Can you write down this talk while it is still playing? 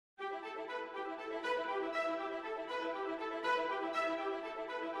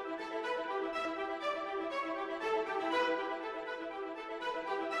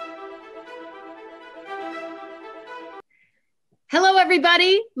Hello,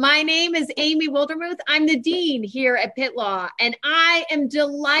 everybody. My name is Amy Wildermuth. I'm the Dean here at Pitt Law, and I am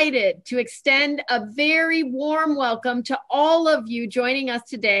delighted to extend a very warm welcome to all of you joining us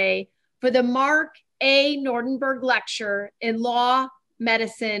today for the Mark A. Nordenberg Lecture in Law,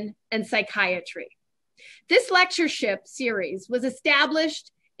 Medicine, and Psychiatry. This lectureship series was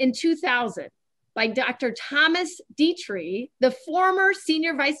established in 2000 by Dr. Thomas Dietrich, the former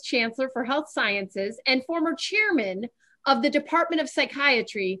Senior Vice Chancellor for Health Sciences and former Chairman of the Department of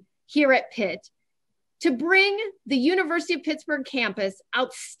Psychiatry here at Pitt, to bring the University of Pittsburgh campus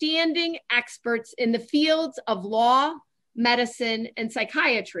outstanding experts in the fields of law, medicine, and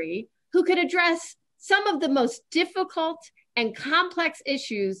psychiatry who could address some of the most difficult and complex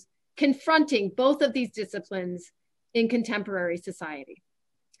issues confronting both of these disciplines in contemporary society.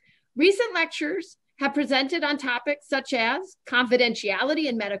 Recent lectures have presented on topics such as confidentiality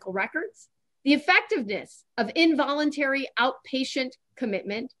in medical records, the effectiveness of involuntary outpatient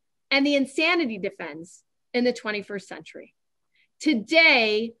commitment, and the insanity defense in the 21st century.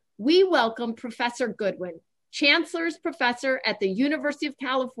 Today, we welcome Professor Goodwin, Chancellor's Professor at the University of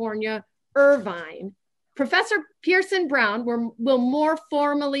California, Irvine. Professor Pearson Brown will more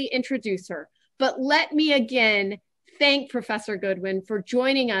formally introduce her, but let me again thank Professor Goodwin for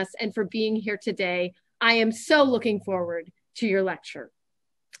joining us and for being here today. I am so looking forward to your lecture.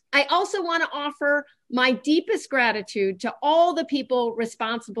 I also want to offer my deepest gratitude to all the people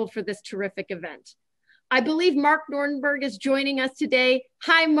responsible for this terrific event. I believe Mark Nordenberg is joining us today.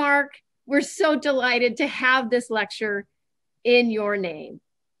 Hi, Mark. We're so delighted to have this lecture in your name.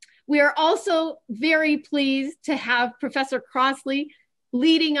 We are also very pleased to have Professor Crossley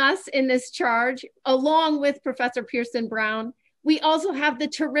leading us in this charge, along with Professor Pearson Brown. We also have the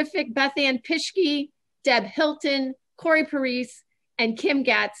terrific Beth Ann Pischke, Deb Hilton, Corey Parise, and Kim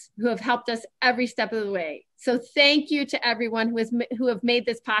Gatz, who have helped us every step of the way. So thank you to everyone who have made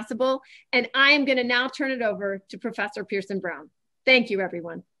this possible. And I am going to now turn it over to Professor Pearson Brown. Thank you,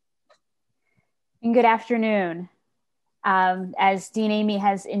 everyone. And good afternoon. As Dean Amy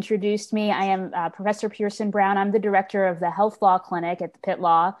has introduced me, I am Professor Pearson Brown. I'm the director of the Health Law Clinic at the Pitt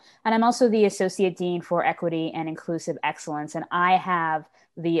Law, and I'm also the Associate Dean for Equity and Inclusive Excellence. And I have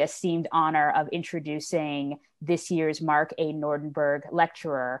the esteemed honor of introducing this year's Mark A. Nordenberg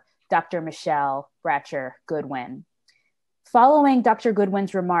lecturer, Dr. Michele Bratcher Goodwin. Following Dr.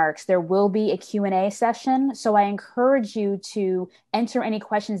 Goodwin's remarks, there will be a Q&A session, so I encourage you to enter any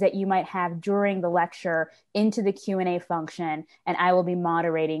questions that you might have during the lecture into the Q&A function, and I will be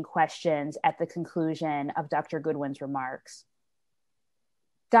moderating questions at the conclusion of Dr. Goodwin's remarks.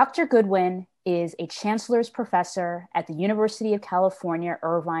 Dr. Goodwin is a Chancellor's Professor at the University of California,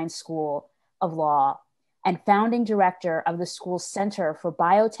 Irvine School of Law, and founding director of the school's Center for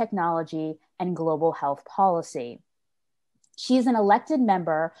Biotechnology and Global Health Policy. She is an elected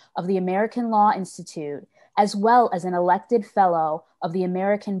member of the American Law Institute, as well as an elected fellow of the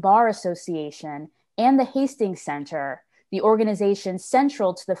American Bar Association and the Hastings Center, the organization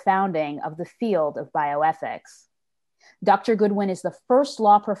central to the founding of the field of bioethics. Dr. Goodwin is the first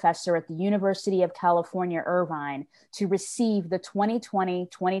law professor at the University of California, Irvine to receive the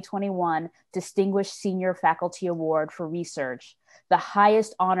 2020-2021 Distinguished Senior Faculty Award for Research, the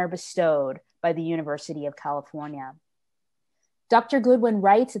highest honor bestowed by the University of California. Dr. Goodwin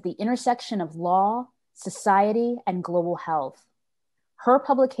writes at the intersection of law, society, and global health. Her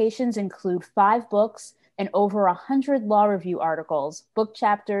publications include 5 books and over 100 law review articles, book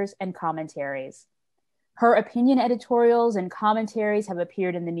chapters, and commentaries. Her opinion editorials and commentaries have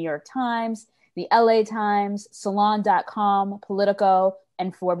appeared in the New York Times, the LA Times, Salon.com, Politico,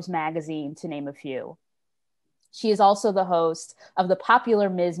 and Forbes magazine, to name a few. She is also the host of the popular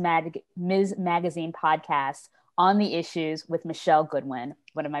Ms. Magazine podcast, On the Issues with Michele Goodwin,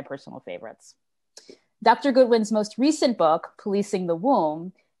 one of my personal favorites. Dr. Goodwin's most recent book, Policing the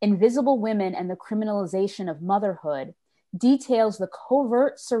Womb, Invisible Women and the Criminalization of Motherhood, details the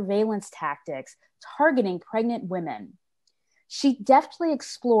covert surveillance tactics targeting pregnant women. She deftly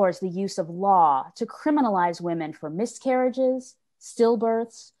explores the use of law to criminalize women for miscarriages,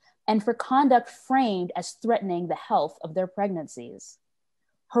 stillbirths, and for conduct framed as threatening the health of their pregnancies.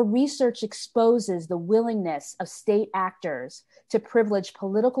 Her research exposes the willingness of state actors to privilege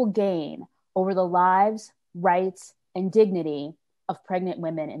political gain over the lives, rights, and dignity of pregnant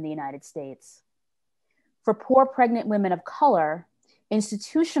women in the United States. For poor pregnant women of color,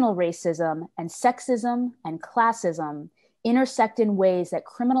 institutional racism and sexism and classism intersect in ways that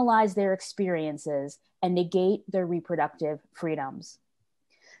criminalize their experiences and negate their reproductive freedoms.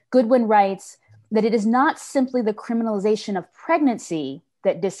 Goodwin writes that it is not simply the criminalization of pregnancy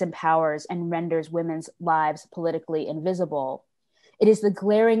that disempowers and renders women's lives politically invisible. It is the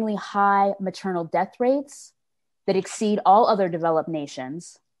glaringly high maternal death rates that exceed all other developed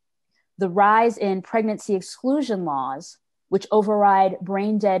nations, the rise in pregnancy exclusion laws, which override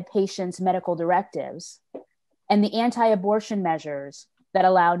brain-dead patients' medical directives, and the anti-abortion measures that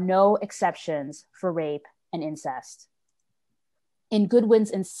allow no exceptions for rape and incest. In Goodwin's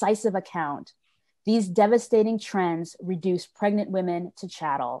incisive account, these devastating trends reduce pregnant women to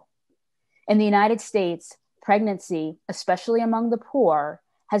chattel. In the United States, pregnancy, especially among the poor,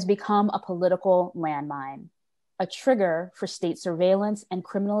 has become a political landmine, a trigger for state surveillance and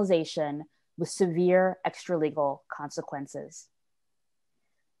criminalization with severe extralegal consequences.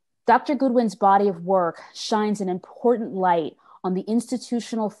 Dr. Goodwin's body of work shines an important light on the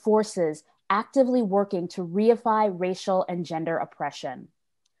institutional forces actively working to reify racial and gender oppression.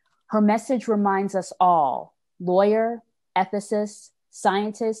 Her message reminds us all, lawyer, ethicist,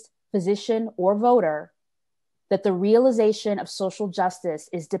 scientist, physician, or voter, that the realization of social justice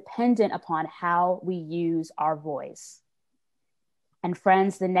is dependent upon how we use our voice. And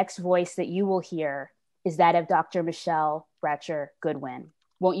friends, the next voice that you will hear is that of Dr. Michele Bratcher Goodwin.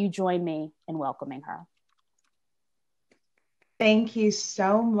 Won't you join me in welcoming her? Thank you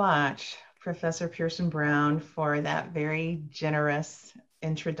so much, Professor Pearson Brown, for that very generous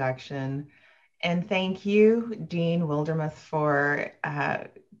introduction. And thank you, Dean Wildermuth, for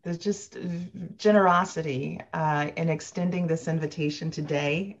the just generosity in extending this invitation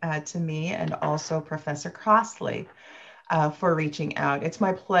today to me, and also Professor Crossley for reaching out. It's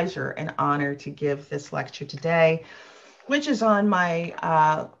my pleasure and honor to give this lecture today, which is on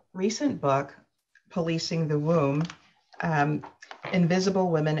my recent book, Policing the Womb, Invisible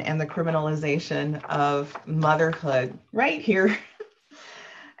Women and the Criminalization of Motherhood, right here.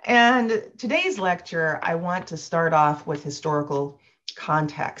 And today's lecture, I want to start off with historical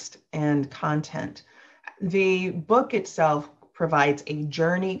context and content. The book itself provides a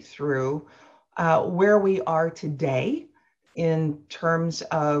journey through where we are today in terms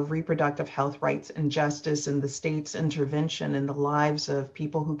of reproductive health rights and justice, and the state's intervention in the lives of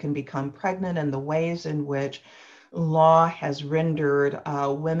people who can become pregnant, and the ways in which law has rendered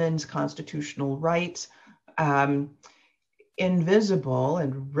women's constitutional rights invisible,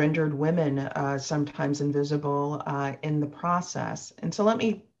 and rendered women sometimes invisible in the process. And so let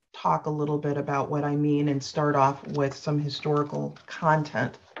me talk a little bit about what I mean and start off with some historical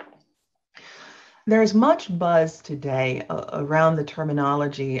content. There's much buzz today around the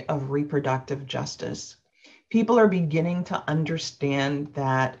terminology of reproductive justice. People are beginning to understand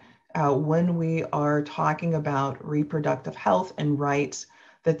that when we are talking about reproductive health and rights,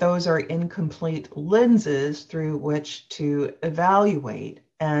 that those are incomplete lenses through which to evaluate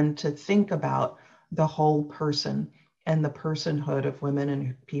and to think about the whole person and the personhood of women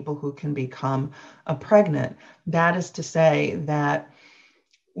and people who can become pregnant. That is to say that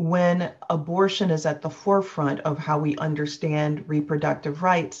when abortion is at the forefront of how we understand reproductive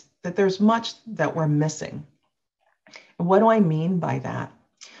rights, that there's much that we're missing. And what do I mean by that?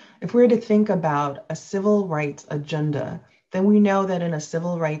 If we're to think about a civil rights agenda, then we know that in a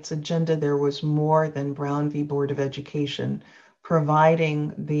civil rights agenda, there was more than Brown v. Board of Education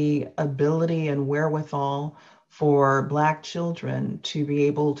providing the ability and wherewithal for Black children to be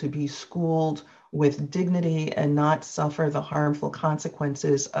able to be schooled with dignity and not suffer the harmful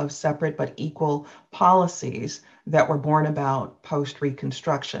consequences of separate but equal policies that were born about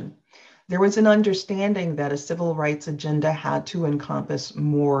post-Reconstruction. There was an understanding that a civil rights agenda had to encompass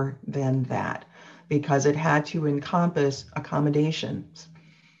more than that, because it had to encompass accommodations,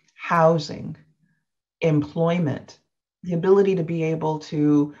 housing, employment, the ability to be able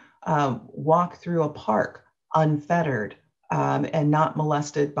to walk through a park unfettered and not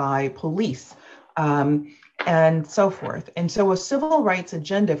molested by police, and so forth. And so a civil rights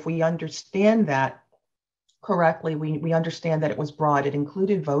agenda, if we understand that correctly, we understand that it was broad. It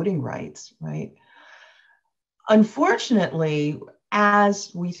included voting rights, right? Unfortunately,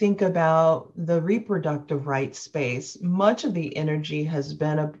 as we think about the reproductive rights space, much of the energy has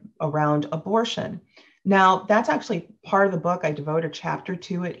been around abortion. Now, that's actually part of the book. I devote a chapter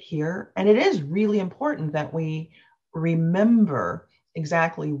to it here. And it is really important that we remember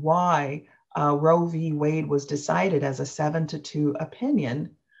exactly why Roe v. Wade was decided as a 7-2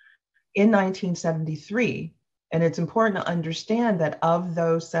 opinion in 1973. And it's important to understand that of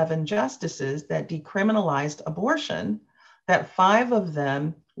those 7 justices that decriminalized abortion, that 5 of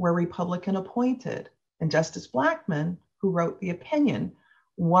them were Republican appointed. And Justice Blackmun, who wrote the opinion,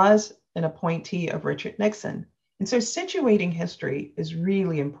 was an appointee of Richard Nixon. And so situating history is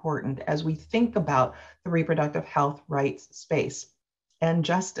really important as we think about the reproductive health rights space and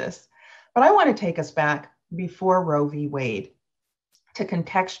justice. But I want to take us back before Roe v. Wade. to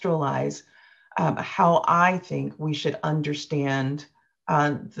contextualize how I think we should understand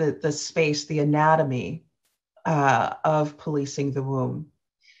the space, the anatomy of policing the womb.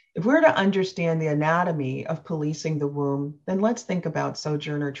 If we're to understand the anatomy of policing the womb, then let's think about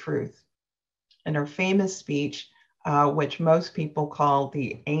Sojourner Truth and her famous speech, which most people call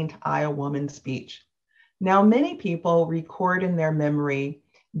the Ain't I a Woman speech. Now, many people record in their memory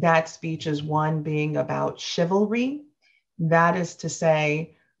that speech as one being about chivalry. That is to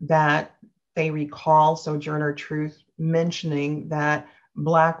say that they recall Sojourner Truth mentioning that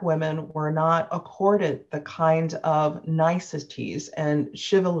Black women were not accorded the kind of niceties and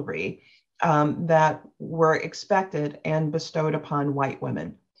chivalry that were expected and bestowed upon white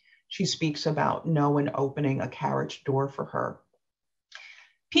women. She speaks about no one opening a carriage door for her.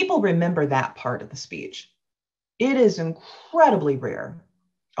 People remember that part of the speech. It is incredibly rare.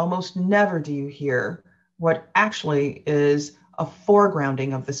 Almost never do you hear what actually is a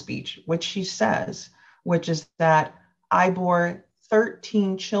foregrounding of the speech, which she says, which is that I bore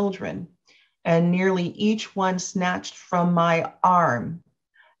 13 children, and nearly each one snatched from my arm,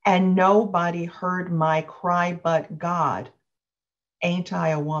 and nobody heard my cry but God. Ain't I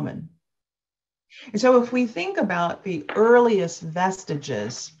a woman? And so if we think about the earliest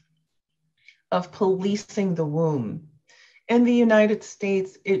vestiges of policing the womb in the United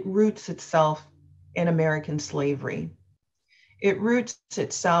States, it roots itself in American slavery. It roots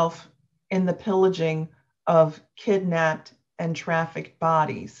itself in the pillaging of kidnapped and trafficked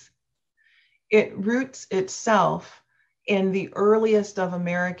bodies. It roots itself in the earliest of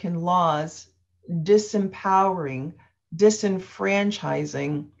American laws disempowering,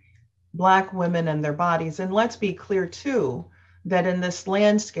 disenfranchising Black women and their bodies. And let's be clear too, that in this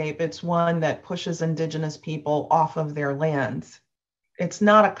landscape, it's one that pushes Indigenous people off of their lands. It's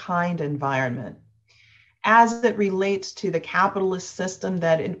not a kind environment. As it relates to the capitalist system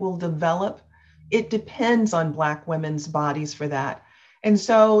that it will develop, it depends on Black women's bodies for that. And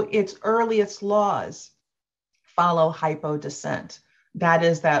so its earliest laws follow hypodescent. That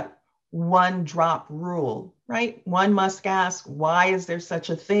is that one drop rule, right? One must ask, why is there such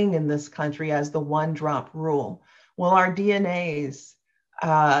a thing in this country as the one drop rule? Well, our DNAs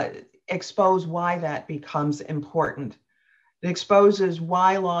expose why that becomes important. It exposes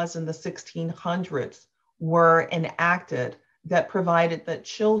why laws in the 1600s were enacted that provided that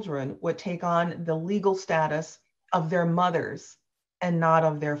children would take on the legal status of their mothers and not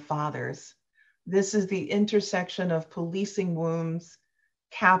of their fathers. This is the intersection of policing wombs,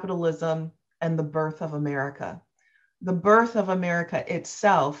 capitalism, and the birth of America. The birth of America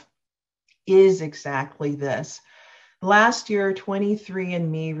itself is exactly this. Last year,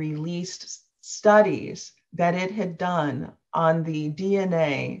 23andMe released studies that it had done on the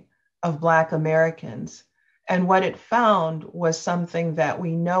DNA of Black Americans. And what it found was something that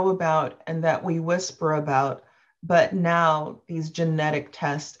we know about and that we whisper about, but now these genetic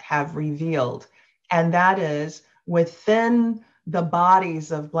tests have revealed. And that is, within the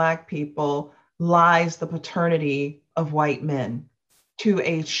bodies of Black people lies the paternity of white men to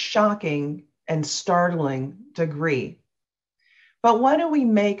a shocking and startling degree. But what do we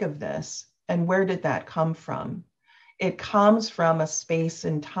make of this? And where did that come from? It comes from a space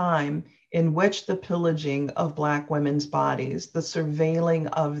and time in which the pillaging of Black women's bodies, the surveilling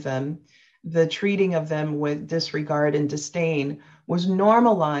of them, the treating of them with disregard and disdain was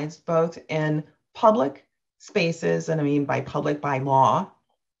normalized both in public spaces, and I mean by public, by law,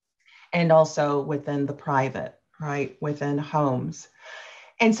 and also within the private, right, within homes.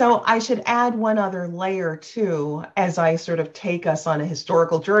 And so I should add one other layer too, as I sort of take us on a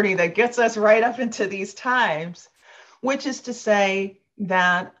historical journey that gets us right up into these times, which is to say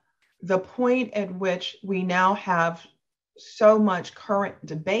that the point at which we now have so much current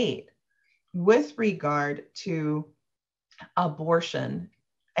debate with regard to abortion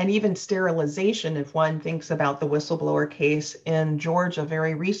and even sterilization, if one thinks about the whistleblower case in Georgia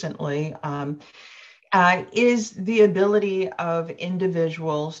very recently, is the ability of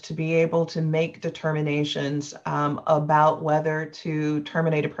individuals to be able to make determinations about whether to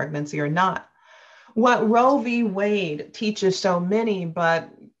terminate a pregnancy or not. What Roe v. Wade teaches so many, but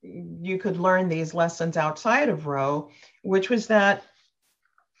you could learn these lessons outside of Roe, which was that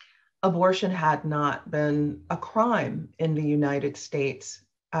abortion had not been a crime in the United States.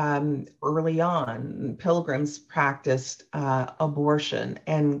 Early on, pilgrims practiced abortion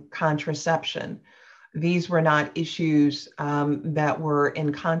and contraception. These were not issues that were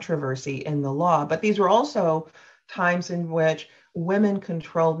in controversy in the law, but these were also times in which women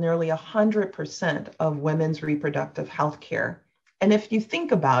controlled nearly 100% of women's reproductive health care. And if you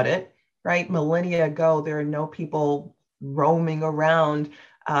think about it, right, millennia ago, there are no people roaming around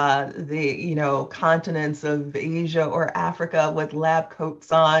the continents of Asia or Africa with lab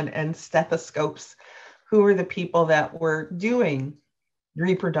coats on and stethoscopes. Who were the people that were doing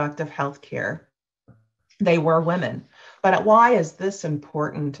reproductive health care? They were women. But why is this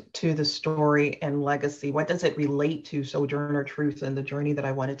important to the story and legacy? What does it relate to Sojourner Truth and the journey that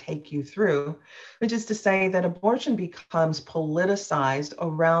I want to take you through? Which is to say that abortion becomes politicized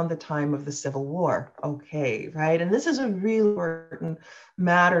around the time of the Civil War. Okay, right? And this is a really important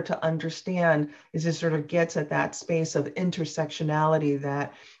matter to understand, is it sort of gets at that space of intersectionality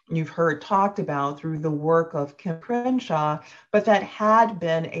that you've heard talked about through the work of Kim Crenshaw, but that had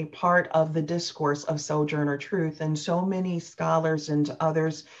been a part of the discourse of Sojourner Truth and so many scholars and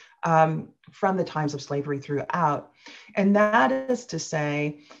others from the times of slavery throughout. And that is to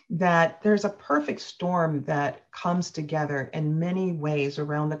say that there's a perfect storm that comes together in many ways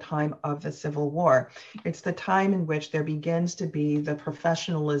around the time of the Civil War. It's the time in which there begins to be the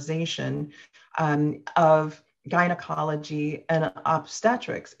professionalization of gynecology and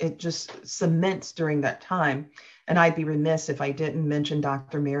obstetrics. It just cements during that time. And I'd be remiss if I didn't mention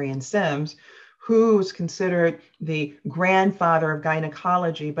Dr. Marion Sims, who's considered the grandfather of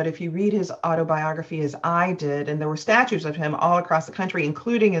gynecology. But if you read his autobiography, as I did, and there were statues of him all across the country,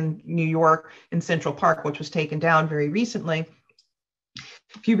 including in New York in Central Park, which was taken down very recently.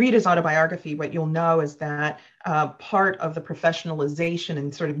 If you read his autobiography, what you'll know is that part of the professionalization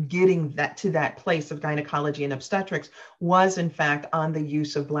and sort of getting that to that place of gynecology and obstetrics was in fact on the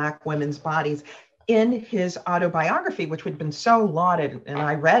use of Black women's bodies. In his autobiography, which had been so lauded, and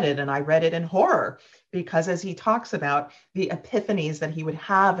I read it in horror, because as he talks about the epiphanies that he would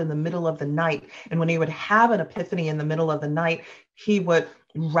have in the middle of the night, and when he would have an epiphany in the middle of the night, he would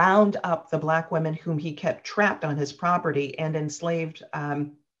round up the Black women whom he kept trapped on his property and enslaved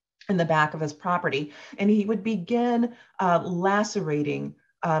in the back of his property. And he would begin lacerating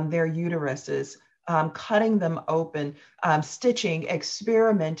their uteruses, cutting them open, stitching,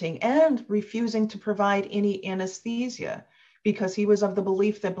 experimenting, and refusing to provide any anesthesia, because he was of the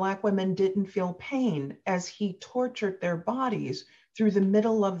belief that Black women didn't feel pain as he tortured their bodies through the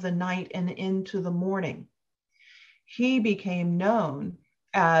middle of the night and into the morning. He became known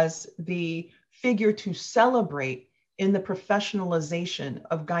as the figure to celebrate in the professionalization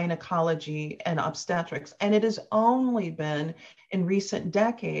of gynecology and obstetrics. And it has only been in recent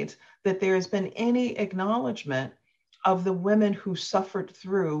decades that there has been any acknowledgement of the women who suffered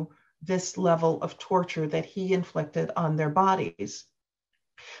through this level of torture that he inflicted on their bodies.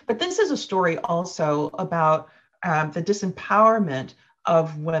 But this is a story also about the disempowerment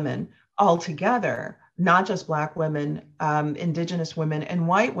of women altogether, not just Black women, Indigenous women, and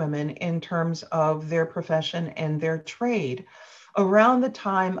white women in terms of their profession and their trade. Around the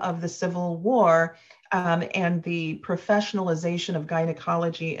time of the Civil War and the professionalization of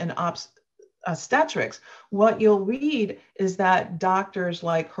gynecology and obstetrics, what you'll read is that doctors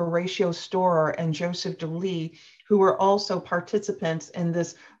like Horatio Storer and Joseph DeLee, who were also participants in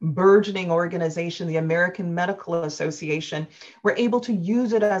this burgeoning organization, the American Medical Association, were able to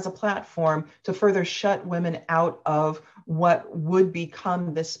use it as a platform to further shut women out of what would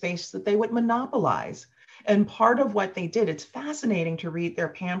become this space that they would monopolize. And part of what they did, it's fascinating to read their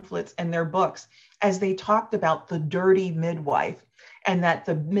pamphlets and their books as they talked about the dirty midwife, and that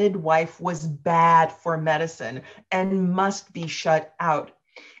the midwife was bad for medicine and must be shut out.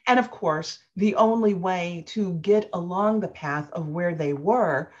 And of course, the only way to get along the path of where they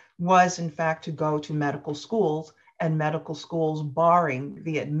were was, in fact, to go to medical schools, and medical schools barring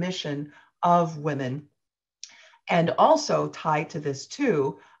the admission of women. And also tied to this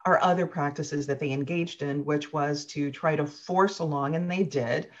too are other practices that they engaged in, which was to try to force along, and they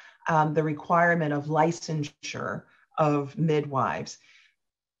did, the requirement of licensure of midwives.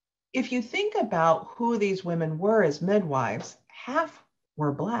 If you think about who these women were as midwives, half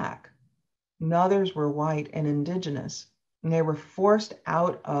were Black, and others were white and Indigenous, and they were forced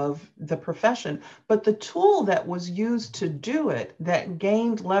out of the profession. But the tool that was used to do it, that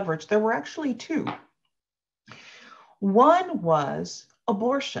gained leverage, there were actually two. One was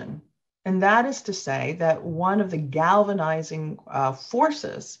abortion, and that is to say that one of the galvanizing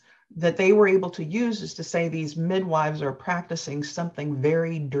forces that they were able to use is to say these midwives are practicing something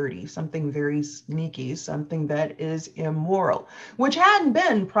very dirty, something very sneaky, something that is immoral, which hadn't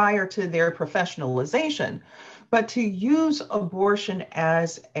been prior to their professionalization. But to use abortion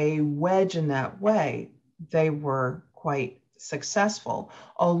as a wedge in that way, they were quite successful,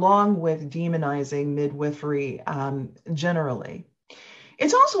 along with demonizing midwifery generally.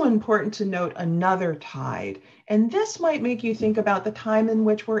 It's also important to note another tide, and this might make you think about the time in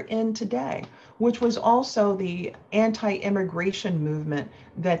which we're in today. which was also the anti-immigration movement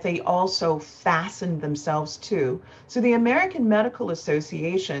that they also fastened themselves to. So the American Medical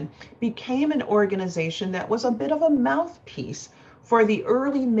Association became an organization that was a bit of a mouthpiece for the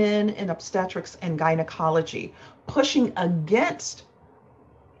early men in obstetrics and gynecology, pushing against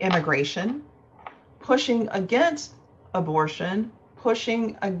immigration, pushing against abortion,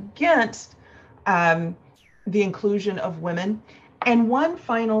 pushing against the inclusion of women. And one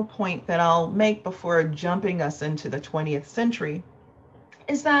final point that I'll make before jumping us into the 20th century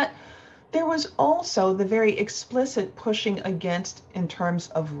is that there was also the very explicit pushing against in terms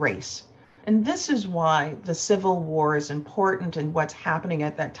of race. And this is why the Civil War is important and what's happening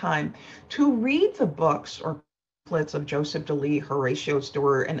at that time. To read the books or pamphlets of Joseph DeLee, Horatio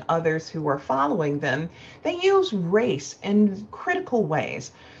Storer, and others who are following them, they use race in critical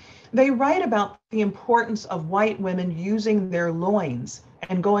ways. They write about the importance of white women using their loins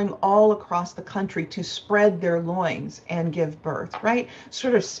and going all across the country to spread their loins and give birth, right?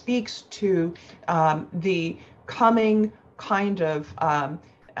 Sort of speaks to the coming kind of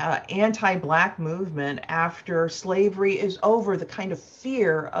anti-Black movement after slavery is over, the kind of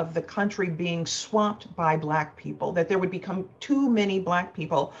fear of the country being swamped by Black people, that there would become too many Black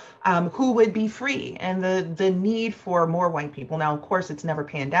people who would be free, and the need for more white people. Now, of course, it's never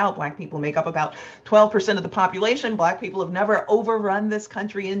panned out. Black people make up about 12% of the population. Black people have never overrun this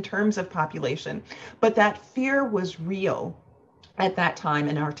country in terms of population, but that fear was real at that time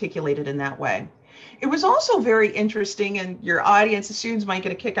and articulated in that way. It was also very interesting, and your audience, students might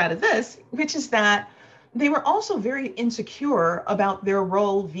get a kick out of this, which is that they were also very insecure about their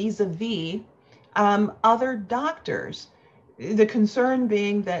role vis-a-vis other doctors. The concern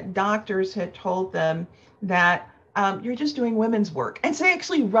being that doctors had told them that you're just doing women's work. And so they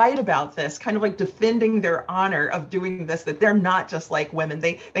actually write about this, kind of like defending their honor of doing this, that they're not just like women.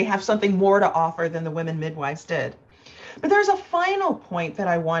 They have something more to offer than the women midwives did. But there's a final point that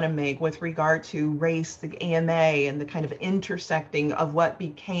I want to make with regard to race, the AMA, and the kind of intersecting of what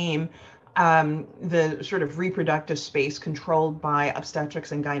became the sort of reproductive space controlled by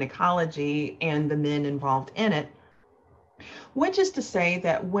obstetrics and gynecology and the men involved in it, which is to say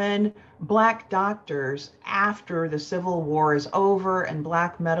that when Black doctors, after the Civil War is over and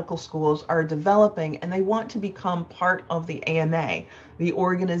Black medical schools are developing and they want to become part of the AMA, the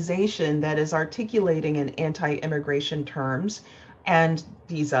organization that is articulating in anti-immigration terms and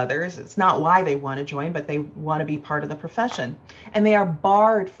these others, it's not why they want to join, but they want to be part of the profession. And they are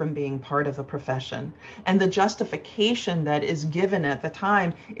barred from being part of the profession. And the justification that is given at the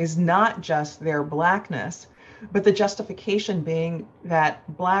time is not just their Blackness, but the justification being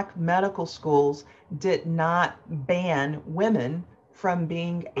that Black medical schools did not ban women from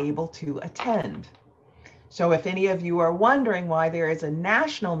being able to attend. So if any of you are wondering why there is a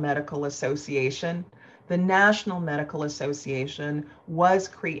National Medical Association, the National Medical Association was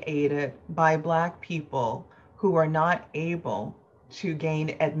created by Black people who are not able to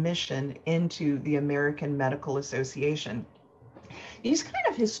gain admission into the American Medical Association. These kind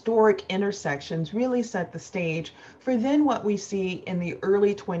of historic intersections really set the stage for then what we see in the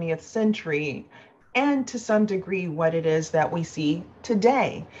early 20th century, and to some degree what it is that we see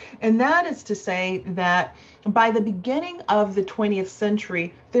today. And that is to say that by the beginning of the 20th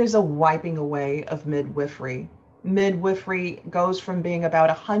century, there's a wiping away of midwifery. Midwifery goes from being about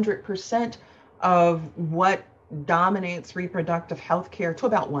 100% of what dominates reproductive health care to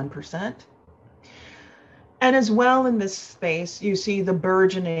about 1%. And as well in this space, you see the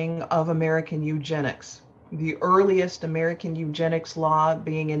burgeoning of American eugenics, the earliest American eugenics law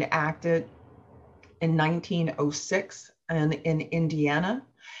being enacted in 1906 in Indiana.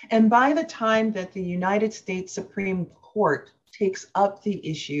 And by the time that the United States Supreme Court takes up the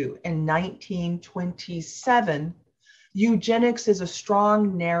issue in 1927, eugenics is a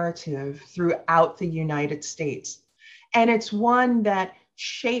strong narrative throughout the United States. And it's one that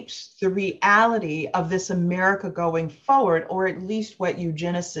shapes the reality of this America going forward, or at least what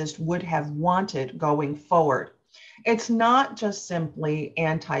eugenicists would have wanted going forward. It's not just simply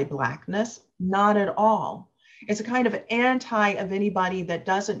anti-Blackness, not at all. It's a kind of anti of anybody that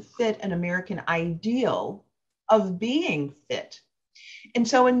doesn't fit an American ideal of being fit. And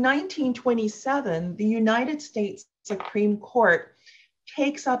so in 1927, the United States Supreme Court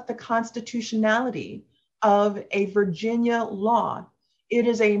takes up the constitutionality of a Virginia law. It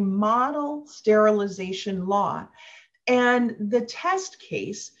is a model sterilization law. And the test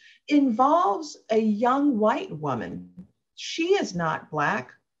case involves a young white woman. She is not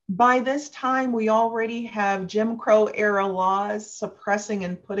Black. By this time, we already have Jim Crow era laws suppressing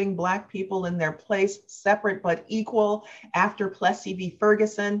and putting Black people in their place, separate but equal, after Plessy v.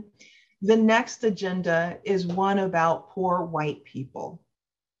 Ferguson. The next agenda is one about poor white people.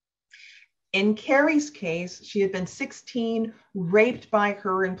 In Carrie's case, she had been 16, raped by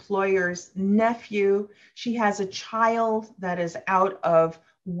her employer's nephew. She has a child that is out of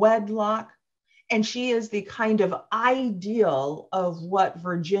wedlock, and she is the kind of ideal of what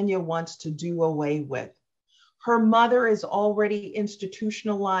Virginia wants to do away with. Her mother is already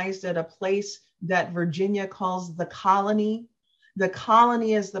institutionalized at a place that Virginia calls the colony. The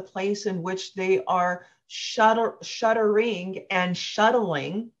colony is the place in which they are shuttering and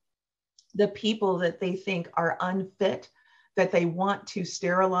shuttling the people that they think are unfit, that they want to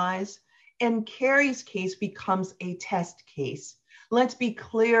sterilize. And Carrie's case becomes a test case. Let's be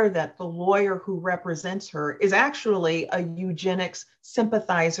clear that the lawyer who represents her is actually a eugenics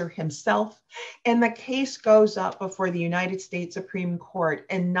sympathizer himself. And the case goes up before the United States Supreme Court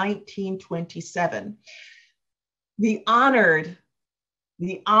in 1927. The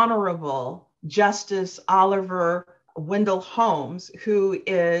Honorable Justice Oliver Wendell Holmes, who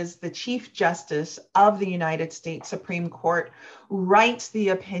is the Chief Justice of the United States Supreme Court, writes the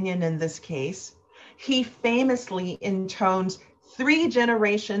opinion in this case. He famously intones, "3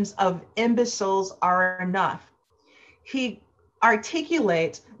 generations of imbeciles are enough." He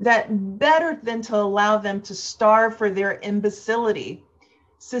articulates that better than to allow them to starve for their imbecility,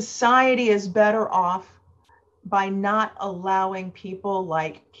 society is better off by not allowing people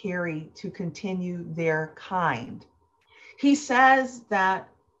like Carrie to continue their kind. He says that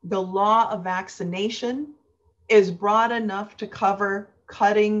the law of vaccination is broad enough to cover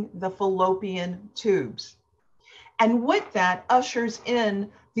cutting the fallopian tubes. And with that ushers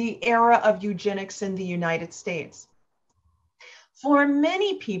in the era of eugenics in the United States. For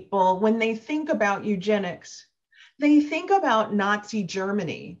many people, when they think about eugenics, they think about Nazi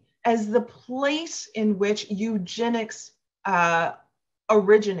Germany as the place in which eugenics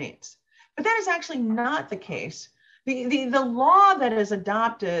originates. But that is actually not the case. The law that is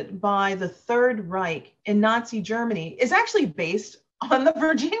adopted by the Third Reich in Nazi Germany is actually based on the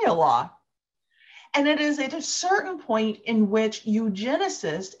Virginia law. And it is at a certain point in which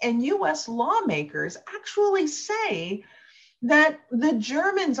eugenicists and US lawmakers actually say that the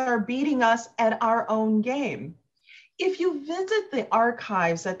Germans are beating us at our own game. If you visit the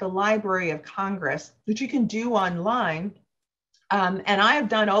archives at the Library of Congress, which you can do online, and I have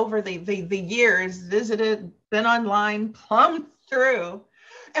done over the years, visited, been online, plumbed through,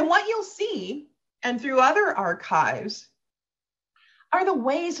 and what you'll see, and through other archives, are the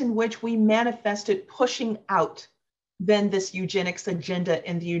ways in which we manifested pushing out then this eugenics agenda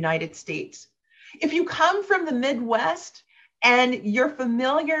in the United States. If you come from the Midwest and you're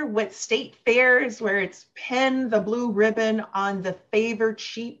familiar with state fairs where it's pin the blue ribbon on the favored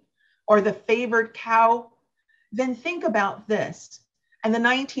sheep or the favored cow, then think about this. In the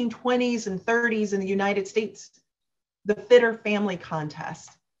 1920s and 30s in the United States, the Fitter Family Contest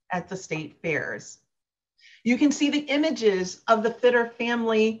at the state fairs. You can see the images of the Fitter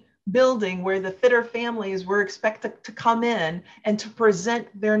Family building where the Fitter families were expected to come in and to present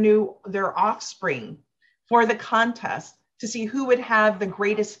their offspring for the contest to see who would have the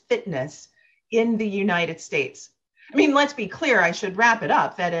greatest fitness in the United States. I mean, let's be clear, I should wrap it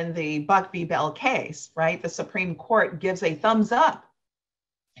up that in the Buck v. Bell case, right, the Supreme Court gives a thumbs up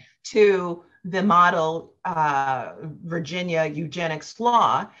to the model Virginia eugenics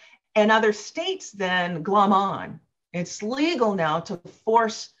law, and other states then glom on. It's legal now to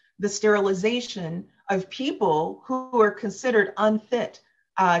force the sterilization of people who are considered unfit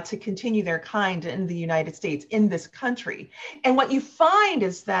to continue their kind in the United States, in this country. And what you find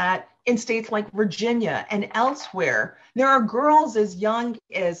is that in states like Virginia and elsewhere, there are girls as young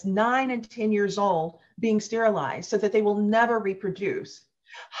as 9 and 10 years old being sterilized so that they will never reproduce.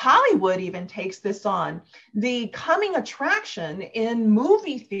 Hollywood even takes this on. The coming attraction in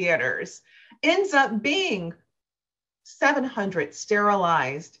movie theaters ends up being 700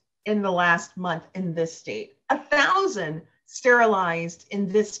 sterilized in the last month in this state, 1,000 sterilized in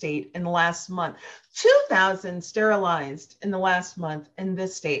this state in the last month, 2,000 sterilized in the last month in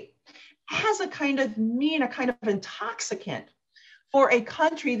this state. Has a kind of intoxicant for a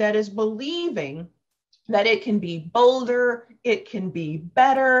country that is believing that it can be bolder, it can be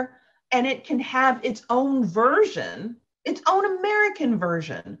better, and it can have its own version, its own American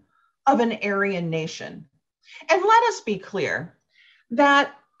version of an Aryan nation. And let us be clear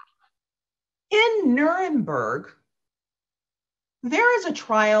that in Nuremberg, there is a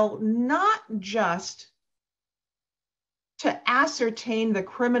trial not just to ascertain the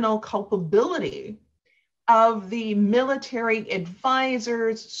criminal culpability of the military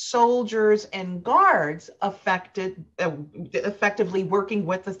advisors, soldiers, and guards effectively working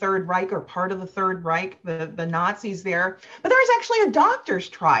with the Third Reich or part of the Third Reich, the Nazis there. But there was actually a doctor's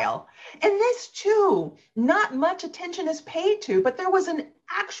trial. And this too, not much attention is paid to, but there was an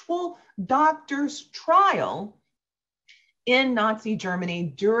actual doctor's trial in Nazi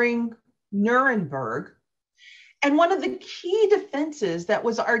Germany during Nuremberg. And one of the key defenses that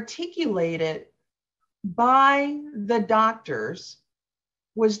was articulated by the doctors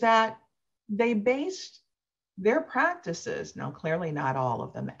was that they based their practices, now clearly not all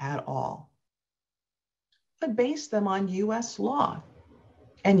of them at all, but based them on US law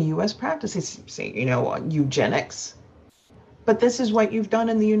and US practices. Say, eugenics, but this is what you've done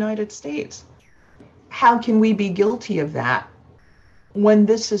in the United States. How can we be guilty of that when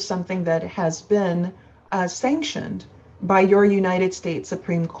this is something that has been sanctioned by your United States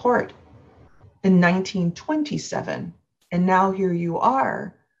Supreme Court in 1927? And now here you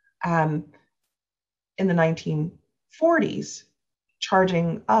are in the 1940s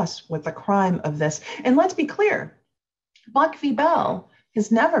charging us with the crime of this. And let's be clear, Buck v. Bell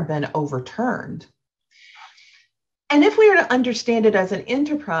has never been overturned. And if we were to understand it as an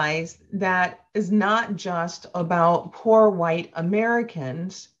enterprise that is not just about poor white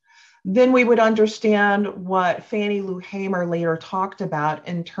Americans, then we would understand what Fannie Lou Hamer later talked about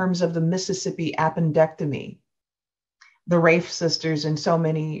in terms of the Mississippi appendectomy, the Rafe sisters, and so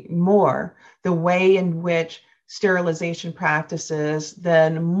many more, the way in which sterilization practices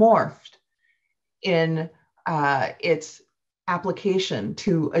then morphed in its application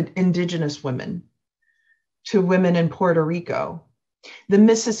to indigenous women, to women in Puerto Rico. The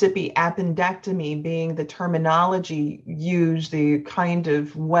Mississippi appendectomy being the terminology used, the kind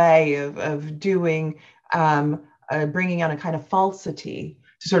of way of doing, bringing on a kind of falsity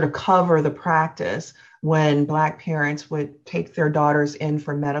to sort of cover the practice when Black parents would take their daughters in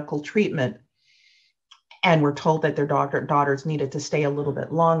for medical treatment and were told that their daughters needed to stay a little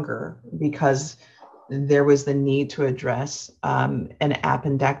bit longer because there was the need to address an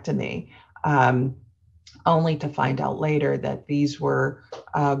appendectomy. Only to find out later that these were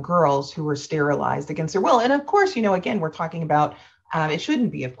girls who were sterilized against their will. And of course, again, we're talking about, it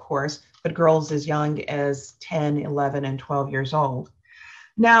shouldn't be, of course, but girls as young as 10, 11, and 12 years old.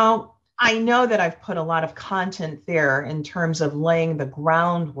 Now, I know that I've put a lot of content there in terms of laying the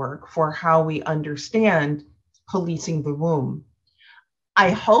groundwork for how we understand policing the womb.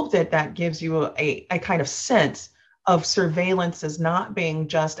 I hope that that gives you a kind of sense of surveillance as not being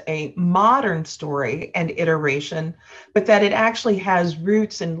just a modern story and iteration, but that it actually has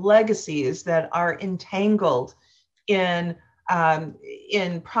roots and legacies that are entangled in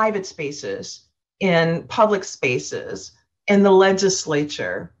private spaces, in public spaces, in the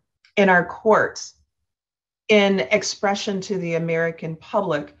legislature, in our courts, in expression to the American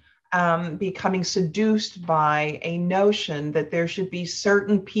public, becoming seduced by a notion that there should be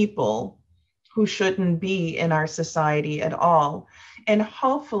certain people who shouldn't be in our society at all. And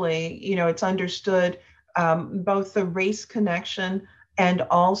hopefully, it's understood both the race connection and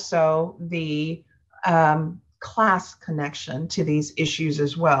also the class connection to these issues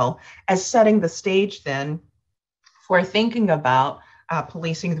as well, as setting the stage then for thinking about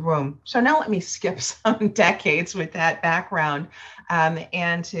policing the womb. So now let me skip some decades with that background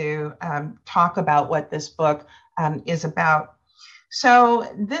and to talk about what this book is about. So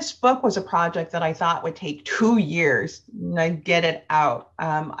this book was a project that I thought would take 2 years to get it out.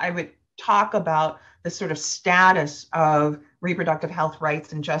 I would talk about the sort of status of reproductive health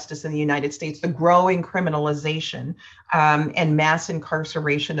rights and justice in the United States, the growing criminalization and mass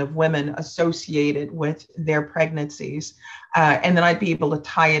incarceration of women associated with their pregnancies. And then I'd be able to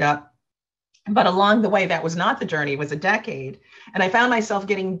tie it up. But along the way, that was not the journey, it was a decade. And I found myself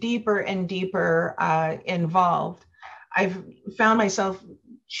getting deeper and deeper involved. I've found myself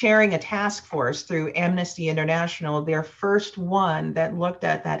chairing a task force through Amnesty International, their first one that looked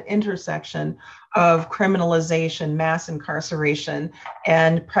at that intersection of criminalization, mass incarceration,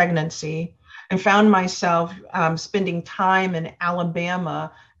 and pregnancy, and found myself spending time in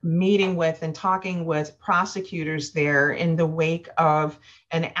Alabama meeting with and talking with prosecutors there in the wake of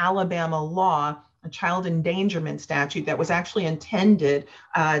an Alabama law, a child endangerment statute that was actually intended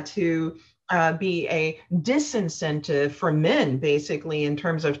to be a disincentive for men, basically, in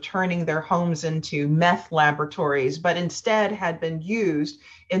terms of turning their homes into meth laboratories, but instead had been used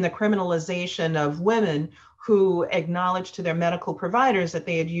in the criminalization of women who acknowledged to their medical providers that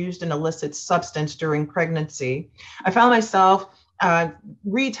they had used an illicit substance during pregnancy. I found myself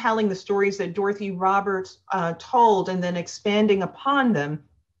retelling the stories that Dorothy Roberts told and then expanding upon them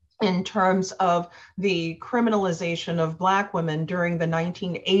in terms of the criminalization of Black women during the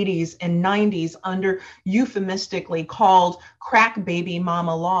 1980s and 90s under euphemistically called crack baby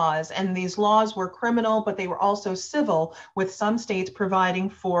mama laws. And these laws were criminal, but they were also civil, with some states providing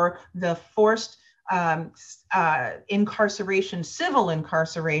for the forced incarceration, civil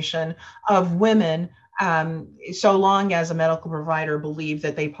incarceration of women, so long as a medical provider believed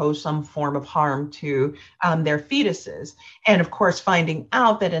that they pose some form of harm to their fetuses. And of course, finding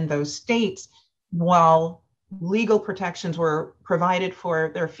out that in those states, while legal protections were provided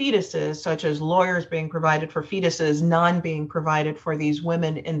for their fetuses, such as lawyers being provided for fetuses, none being provided for these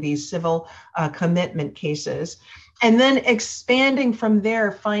women in these civil commitment cases. And then expanding from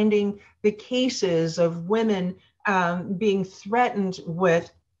there, finding the cases of women being threatened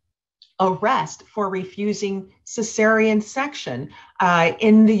with arrest for refusing cesarean section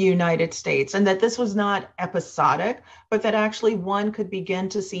in the United States, and that this was not episodic, but that actually one could begin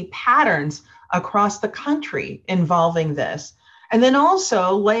to see patterns across the country involving this. And then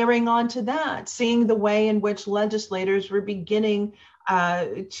also layering onto that, seeing the way in which legislators were beginning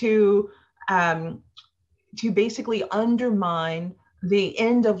to basically undermine the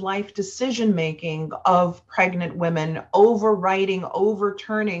end of life decision making of pregnant women, overturning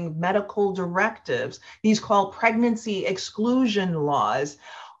medical directives, these called pregnancy exclusion laws.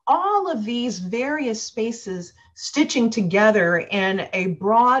 All of these various spaces stitching together in a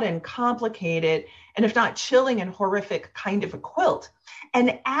broad and complicated, and if not chilling and horrific kind of a quilt.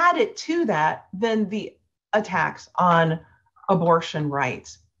 And added to that, then the attacks on abortion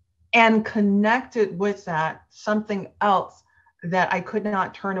rights. And connected with that, something else that I could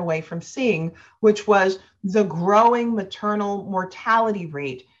not turn away from seeing, which was the growing maternal mortality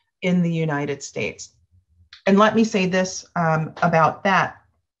rate in the United States. And let me say this about that.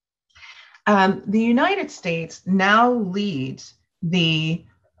 The United States now leads the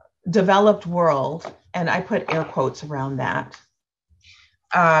developed world, and I put air quotes around that,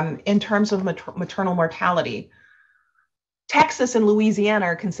 in terms of maternal mortality. Texas and Louisiana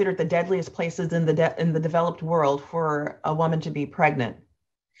are considered the deadliest places in the developed world for a woman to be pregnant.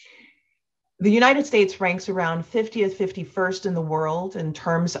 The United States ranks around 50th, 51st in the world in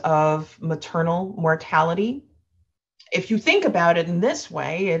terms of maternal mortality. If you think about it in this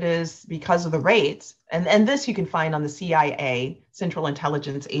way, it is because of the rates, and this you can find on the CIA, Central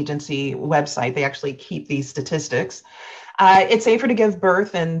Intelligence Agency website. They actually keep these statistics. It's safer to give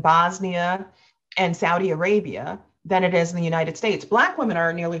birth in Bosnia and Saudi Arabia than it is in the United States. Black women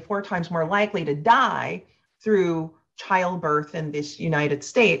are nearly 4 times more likely to die through childbirth in this United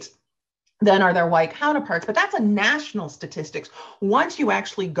States than are their white counterparts. But that's a national statistics. Once you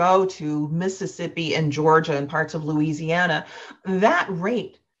actually go to Mississippi and Georgia and parts of Louisiana, that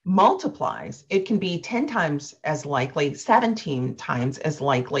rate multiplies. It can be 10 times as likely, 17 times as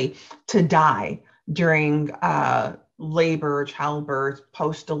likely to die during labor, childbirth,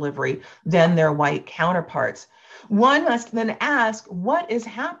 post-delivery than their white counterparts. One must then ask, what is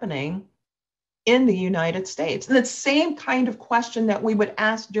happening in the United States? And the same kind of question that we would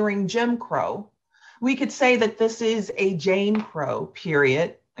ask during Jim Crow. We could say that this is a Jane Crow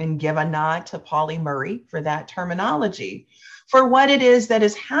period and give a nod to Pauli Murray for that terminology, for what it is that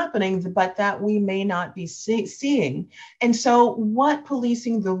is happening, but that we may not be seeing. And so what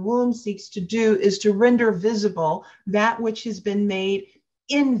Policing the Womb seeks to do is to render visible that which has been made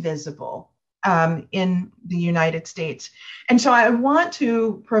invisible in the United States. And so I want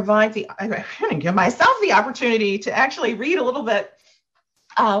to provide I'm going to give myself the opportunity to actually read a little bit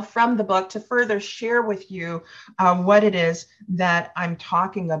from the book to further share with you what it is that I'm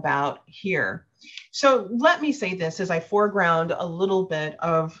talking about here. So let me say this as I foreground a little bit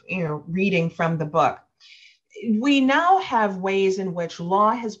of reading from the book. We now have ways in which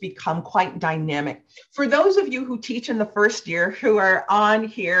law has become quite dynamic. For those of you who teach in the first year who are on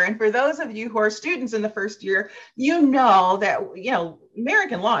here, and for those of you who are students in the first year, you know that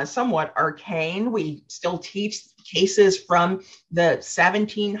American law is somewhat arcane. We still teach cases from the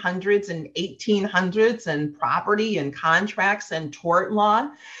 1700s and 1800s and property and contracts and tort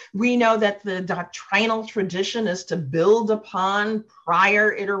law. We know that the doctrinal tradition is to build upon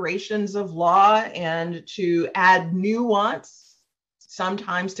prior iterations of law and to add nuance,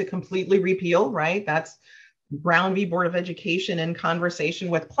 sometimes to completely repeal, right? That's Brown v. Board of Education in conversation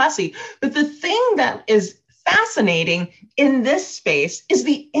with Plessy. But the thing that is fascinating in this space is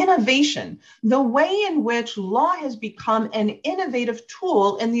the innovation, the way in which law has become an innovative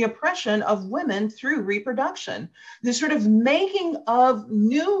tool in the oppression of women through reproduction. The sort of making of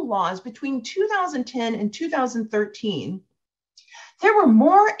new laws between 2010 and 2013. There were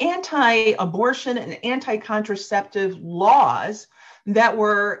more anti-abortion and anti-contraceptive laws that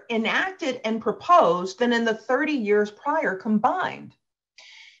were enacted and proposed than in the 30 years prior combined.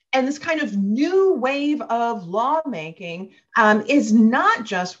 And this kind of new wave of lawmaking is not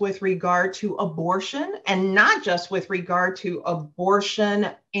just with regard to abortion, and not just with regard to abortion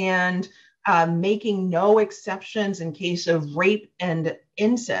and making no exceptions in case of rape and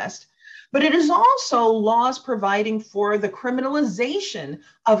incest, but it is also laws providing for the criminalization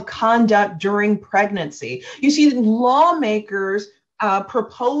of conduct during pregnancy. You see lawmakers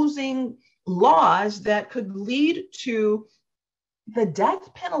proposing laws that could lead to the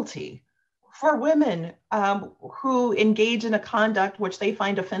death penalty for women who engage in a conduct which they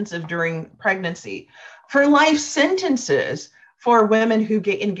find offensive during pregnancy, for life sentences for women who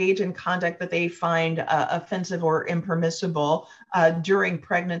engage in conduct that they find offensive or impermissible during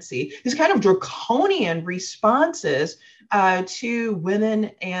pregnancy. These kind of draconian responses to women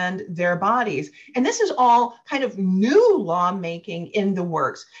and their bodies. And this is all kind of new lawmaking in the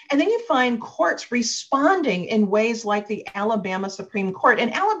works. And then you find courts responding in ways like the Alabama Supreme Court.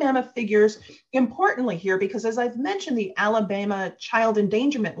 And Alabama figures importantly here because, as I've mentioned, the Alabama child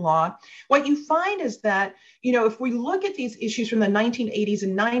endangerment law, what you find is that, you know, if we look at these issues from the 1980s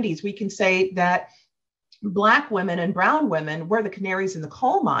and 90s, we can say that Black women and brown women were the canaries in the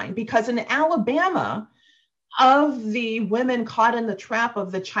coal mine, because in Alabama, of the women caught in the trap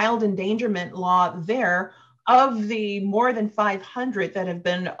of the child endangerment law there, of the more than 500 that have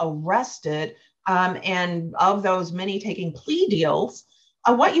been arrested, and of those many taking plea deals,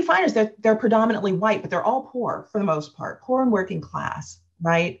 what you find is that they're predominantly white, but they're all poor for the most part, poor and working class,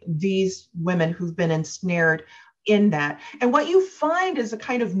 right? These women who've been ensnared in that. And what you find is a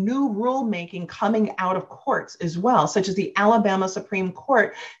kind of new rulemaking coming out of courts as well, such as the Alabama Supreme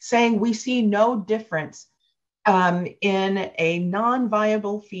Court saying we see no difference in a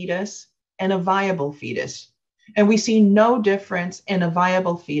non-viable fetus and a viable fetus. And we see no difference in a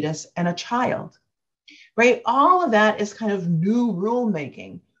viable fetus and a child, right? All of that is kind of new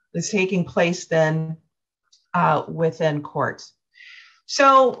rulemaking that's taking place then within courts.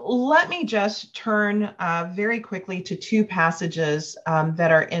 So let me just turn very quickly to two passages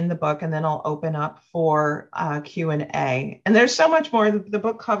that are in the book, and then I'll open up for Q&A. And there's so much more. The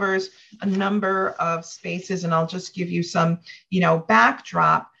book covers a number of spaces, and I'll just give you some,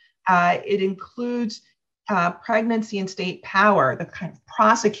 backdrop. It includes pregnancy and state power, the kind of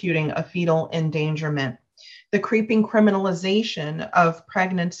prosecuting of fetal endangerment, the creeping criminalization of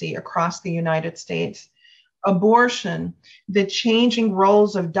pregnancy across the United States, abortion, the changing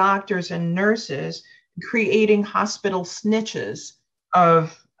roles of doctors and nurses, creating hospital snitches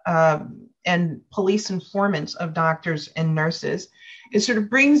and police informants of doctors and nurses. It sort of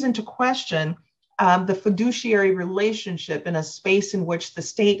brings into question the fiduciary relationship in a space in which the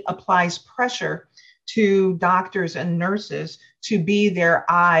state applies pressure to doctors and nurses to be their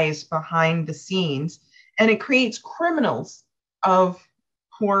eyes behind the scenes. And it creates criminals of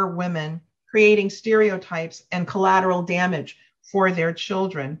poor women, creating stereotypes and collateral damage for their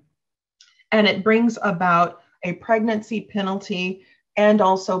children. And it brings about a pregnancy penalty and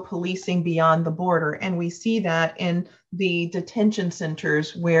also policing beyond the border. And we see that in the detention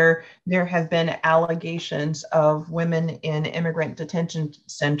centers where there have been allegations of women in immigrant detention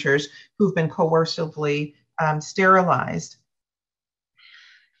centers who've been coercively sterilized.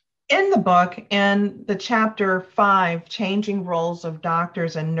 In the book, in the chapter 5, Changing Roles of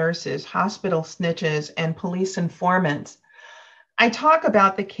Doctors and Nurses, Hospital Snitches, and Police Informants, I talk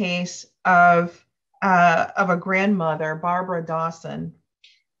about the case of a grandmother, Barbara Dawson.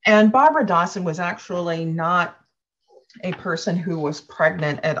 And Barbara Dawson was actually not a person who was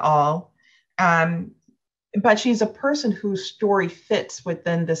pregnant at all, but she's a person whose story fits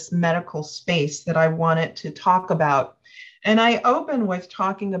within this medical space that I wanted to talk about. And I open with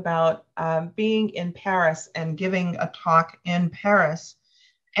talking about being in Paris and giving a talk in Paris,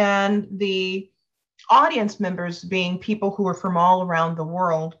 and the audience members being people who are from all around the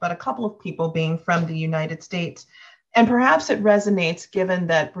world, but a couple of people being from the United States. And perhaps it resonates given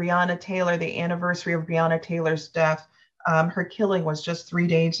that Breonna Taylor, the anniversary of Breonna Taylor's death, her killing was just 3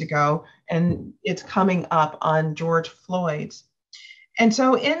 days ago, and it's coming up on George Floyd's. And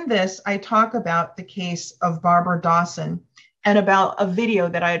so in this, I talk about the case of Barbara Dawson and about a video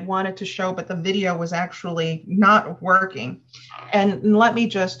that I had wanted to show, but the video was actually not working. And let me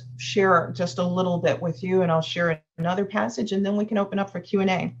just share just a little bit with you, and I'll share another passage, and then we can open up for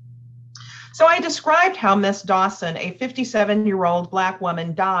Q&A. So I described how Miss Dawson, a 57-year-old Black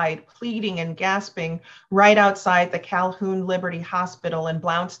woman, died pleading and gasping right outside the Calhoun Liberty Hospital in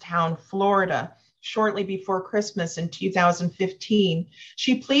Blountstown, Florida, shortly before Christmas in 2015.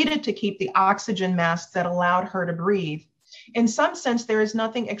 She pleaded to keep the oxygen mask that allowed her to breathe. In some sense, there is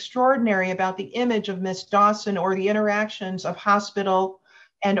nothing extraordinary about the image of Miss Dawson or the interactions of hospital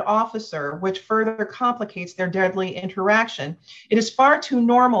and officer, which further complicates their deadly interaction. It is far too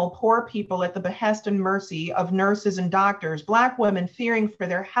normal, poor people at the behest and mercy of nurses and doctors, Black women fearing for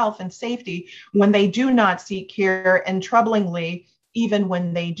their health and safety when they do not seek care, and troublingly, even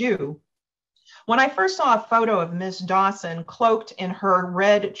when they do. When I first saw a photo of Miss Dawson cloaked in her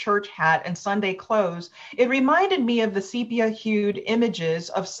red church hat and Sunday clothes, it reminded me of the sepia-hued images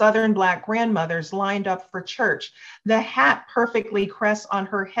of Southern Black grandmothers lined up for church. The hat perfectly crests on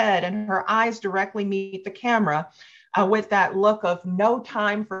her head and her eyes directly meet the camera with that look of no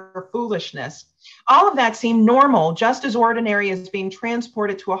time for foolishness. All of that seemed normal, just as ordinary as being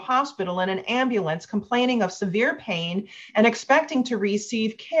transported to a hospital in an ambulance, complaining of severe pain and expecting to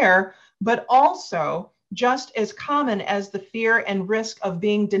receive care, but also just as common as the fear and risk of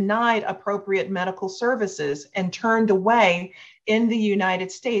being denied appropriate medical services and turned away in the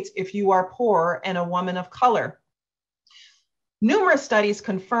United States if you are poor and a woman of color. Numerous studies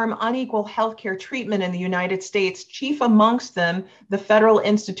confirm unequal healthcare treatment in the United States, chief amongst them the Federal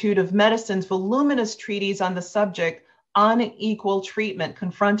Institute of Medicine's voluminous treatise on the subject, Unequal Treatment,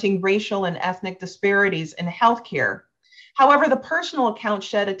 Confronting Racial and Ethnic Disparities in Healthcare. However, the personal account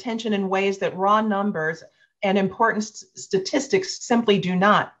shed attention in ways that raw numbers and important statistics simply do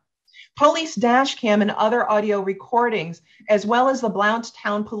not. Police dash cam and other audio recordings, as well as the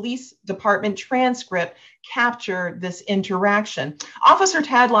Blountstown Police Department transcript, capture this interaction. Officer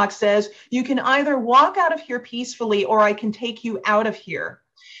Tadlock says, "You can either walk out of here peacefully or I can take you out of here."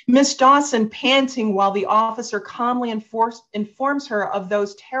 Miss Dawson panting while the officer calmly informs her of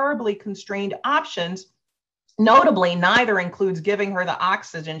those terribly constrained options. Notably, neither includes giving her the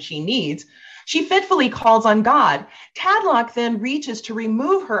oxygen she needs. She fitfully calls on God. Tadlock then reaches to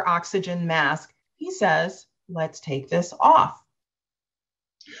remove her oxygen mask. He says, "Let's take this off."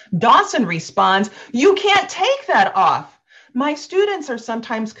 Dawson responds, "You can't take that off." My students are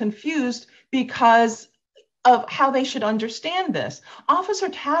sometimes confused because of how they should understand this. Officer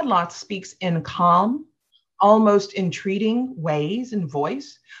Tadlock speaks in calm, almost entreating ways and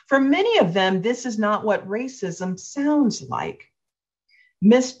voice. For many of them, this is not what racism sounds like.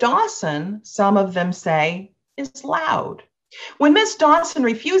 Miss Dawson, some of them say, is loud. When Miss Dawson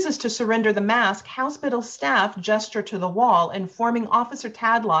refuses to surrender the mask, hospital staff gesture to the wall, informing Officer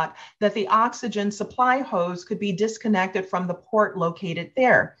Tadlock that the oxygen supply hose could be disconnected from the port located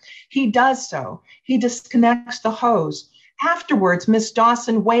there. He does so. He disconnects the hose. Afterwards, Miss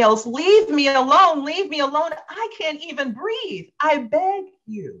Dawson wails, "Leave me alone, leave me alone. I can't even breathe. I beg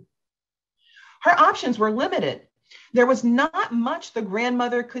you." Her options were limited. There was not much the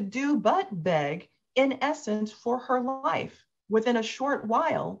grandmother could do but beg, in essence, for her life. Within a short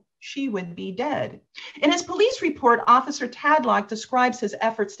while, she would be dead. In his police report, Officer Tadlock describes his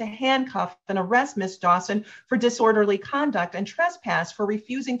efforts to handcuff and arrest Miss Dawson for disorderly conduct and trespass for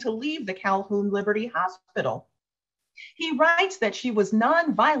refusing to leave the Calhoun Liberty Hospital. He writes that she was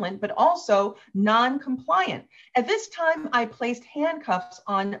nonviolent, but also non-compliant. At this time, I placed handcuffs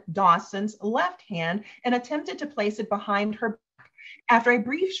on Dawson's left hand and attempted to place it behind her back. After a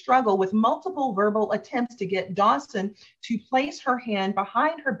brief struggle with multiple verbal attempts to get Dawson to place her hand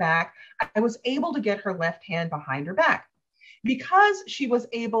behind her back, I was able to get her left hand behind her back. Because she was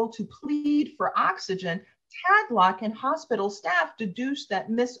able to plead for oxygen, Tadlock and hospital staff deduced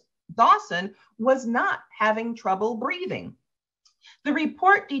that Miss Dawson was not having trouble breathing. The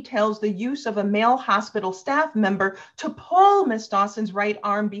report details the use of a male hospital staff member to pull Miss Dawson's right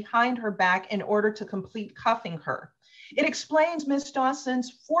arm behind her back in order to complete cuffing her. It explains Miss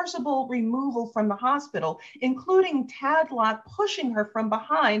Dawson's forcible removal from the hospital, including Tadlock pushing her from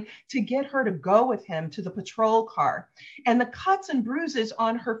behind to get her to go with him to the patrol car, and the cuts and bruises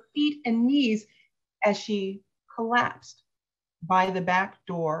on her feet and knees as she collapsed by the back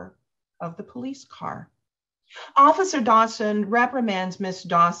door of the police car. Officer Dawson reprimands Miss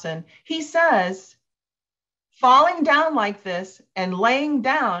Dawson. He says, "Falling down like this and laying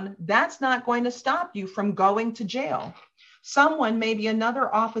down, that's not going to stop you from going to jail." Someone, maybe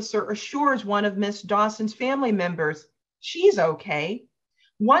another officer, assures one of Miss Dawson's family members, "She's okay."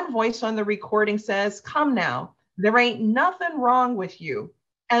 One voice on the recording says, "Come now, there ain't nothing wrong with you."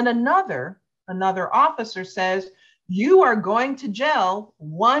 And another officer says, "You are going to jail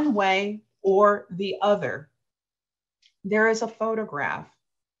one way or the other." There is a photograph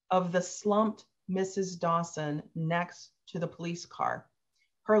of the slumped Mrs. Dawson next to the police car.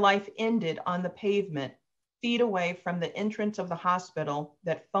 Her life ended on the pavement, feet away from the entrance of the hospital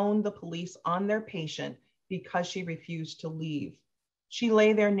that phoned the police on their patient because she refused to leave. She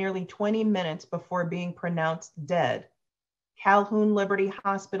lay there nearly 20 minutes before being pronounced dead. Calhoun Liberty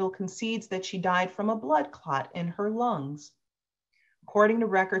Hospital concedes that she died from a blood clot in her lungs. According to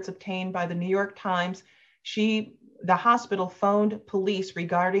records obtained by the New York Times, the hospital phoned police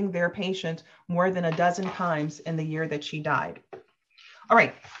regarding their patient more than a dozen times in the year that she died. All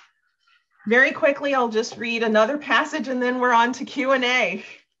right, very quickly, I'll just read another passage and then we're on to Q&A.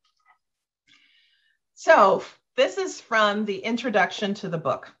 So this is from the introduction to the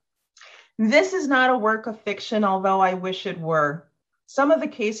book. This is not a work of fiction, although I wish it were. Some of the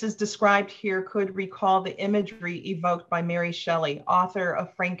cases described here could recall the imagery evoked by Mary Shelley, author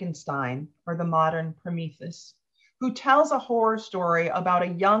of Frankenstein, or the modern Prometheus, who tells a horror story about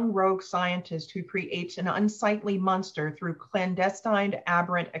a young rogue scientist who creates an unsightly monster through clandestine,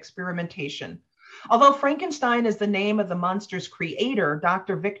 aberrant experimentation. Although Frankenstein is the name of the monster's creator,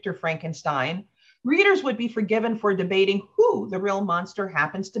 Dr. Victor Frankenstein, readers would be forgiven for debating who the real monster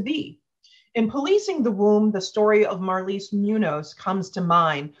happens to be. In Policing the Womb, the story of Marlise Munoz comes to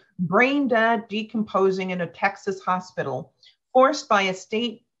mind, brain dead, decomposing in a Texas hospital, forced by a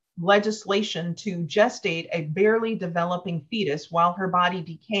state legislation to gestate a barely developing fetus while her body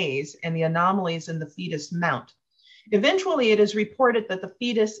decays and the anomalies in the fetus mount. Eventually, it is reported that the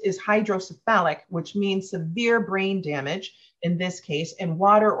fetus is hydrocephalic, which means severe brain damage, in this case, and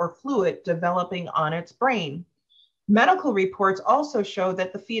water or fluid developing on its brain. Medical reports also show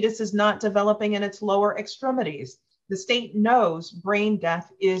that the fetus is not developing in its lower extremities. The state knows brain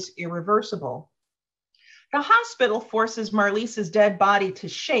death is irreversible. The hospital forces Marlise's dead body to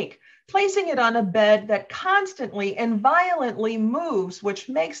shake, placing it on a bed that constantly and violently moves, which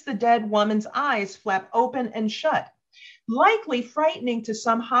makes the dead woman's eyes flap open and shut. Likely frightening to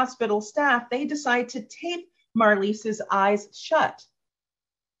some hospital staff, they decide to tape Marlise's eyes shut.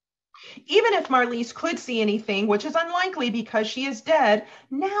 Even if Marlise could see anything, which is unlikely because she is dead,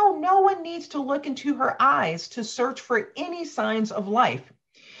 now no one needs to look into her eyes to search for any signs of life.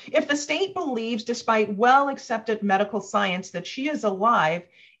 If the state believes, despite well-accepted medical science, that she is alive,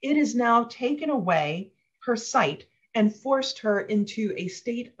 it has now taken away her sight and forced her into a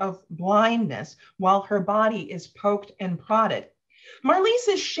state of blindness while her body is poked and prodded.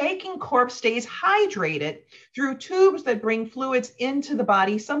 Marlise's shaking corpse stays hydrated through tubes that bring fluids into the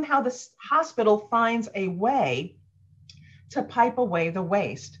body. Somehow the hospital finds a way to pipe away the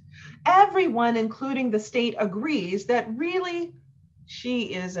waste. Everyone, including the state, agrees that really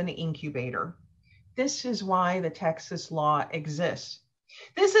she is an incubator. This is why the Texas law exists.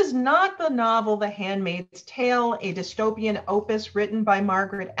 This is not the novel The Handmaid's Tale, a dystopian opus written by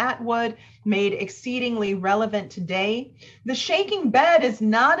Margaret Atwood, made exceedingly relevant today. The shaking bed is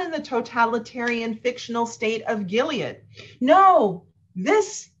not in the totalitarian fictional state of Gilead. No,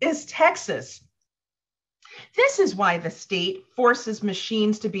 this is Texas. This is why the state forces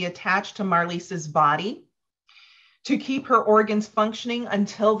machines to be attached to Marlise's body to keep her organs functioning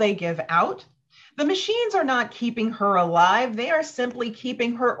until they give out. The machines are not keeping her alive. They are simply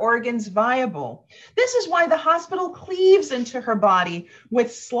keeping her organs viable. This is why the hospital cleaves into her body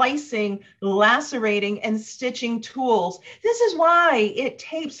with slicing, lacerating, and stitching tools. This is why it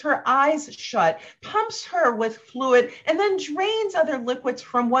tapes her eyes shut, pumps her with fluid, and then drains other liquids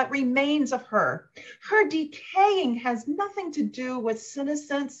from what remains of her. Her decaying has nothing to do with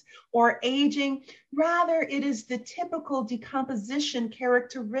senescence or aging. Rather, it is the typical decomposition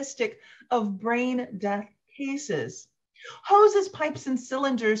characteristic of brain death cases. Hoses, pipes, and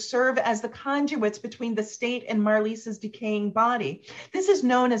cylinders serve as the conduits between the state and Marlise's decaying body. This is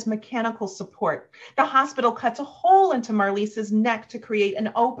known as mechanical support. The hospital cuts a hole into Marlise's neck to create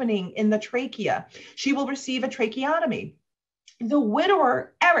an opening in the trachea. She will receive a tracheotomy. The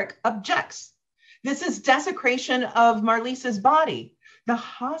widower, Eric, objects. This is desecration of Marlise's body. The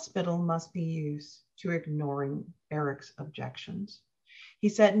hospital must be used to ignoring Eric's objections. He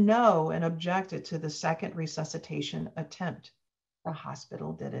said no and objected to the second resuscitation attempt. The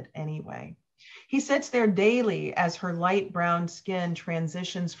hospital did it anyway. He sits there daily as her light brown skin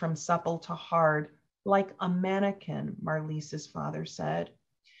transitions from supple to hard, like a mannequin, Marlise's father said.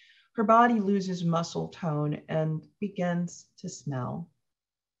 Her body loses muscle tone and begins to smell.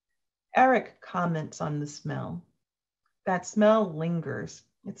 Eric comments on the smell. That smell lingers.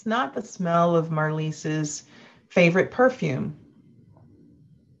 It's not the smell of Marlise's favorite perfume.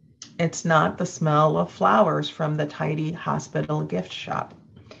 It's not the smell of flowers from the tidy hospital gift shop.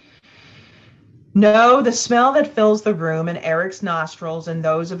 No, the smell that fills the room in Eric's nostrils and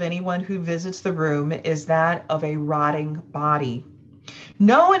those of anyone who visits the room is that of a rotting body.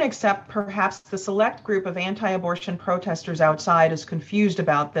 No one except perhaps the select group of anti-abortion protesters outside is confused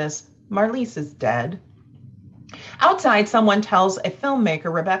about this. Marlise is dead. Outside, someone tells a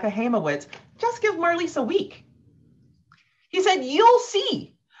filmmaker, Rebecca Hamowitz, just give Marlise a week. He said, "You'll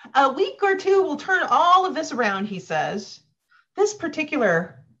see. A week or two will turn all of this around," he says. This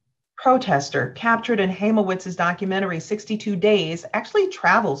particular protester, captured in Heimowitz's documentary 62 Days, actually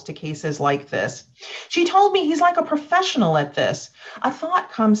travels to cases like this. She told me he's like a professional at this. A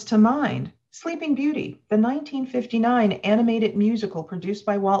thought comes to mind. Sleeping Beauty, the 1959 animated musical produced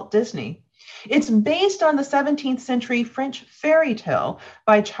by Walt Disney. It's based on the 17th century French fairy tale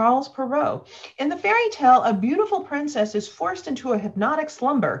by Charles Perrault. In the fairy tale, a beautiful princess is forced into a hypnotic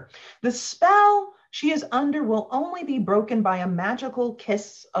slumber. The spell she is under will only be broken by a magical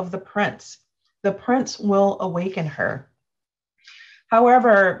kiss of the prince. The prince will awaken her.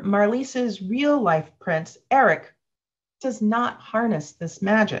 However, Marlise's real-life prince, Eric, does not harness this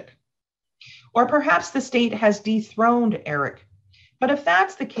magic. Or perhaps the state has dethroned Eric. But if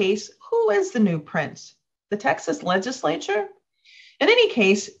that's the case, who is the new prince? The Texas legislature? In any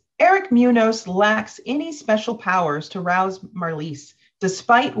case, Eric Munoz lacks any special powers to rouse Marlise,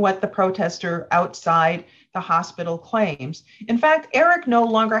 despite what the protester outside the hospital claims. In fact, Eric no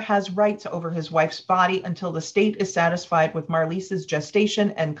longer has rights over his wife's body until the state is satisfied with Marlise's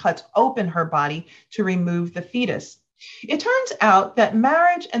gestation and cuts open her body to remove the fetus. It turns out that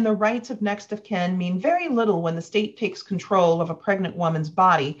marriage and the rights of next of kin mean very little when the state takes control of a pregnant woman's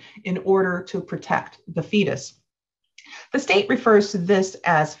body in order to protect the fetus. The state refers to this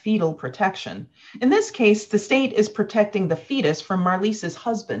as fetal protection. In this case, the state is protecting the fetus from Marlise's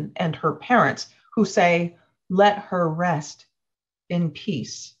husband and her parents, who say, "Let her rest in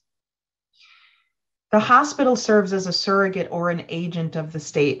peace." The hospital serves as a surrogate or an agent of the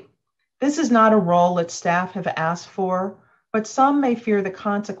state. This is not a role its staff have asked for, but some may fear the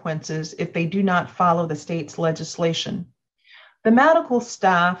consequences if they do not follow the state's legislation. The medical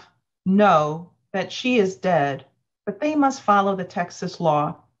staff know that she is dead, but they must follow the Texas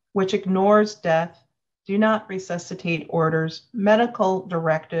law, which ignores death, do not resuscitate orders, medical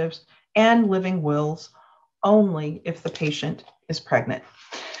directives, and living wills only if the patient is pregnant.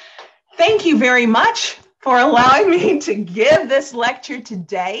 Thank you very much for allowing me to give this lecture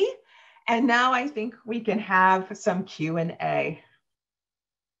today. And now I think we can have some Q&A.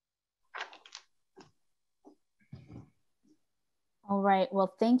 All right.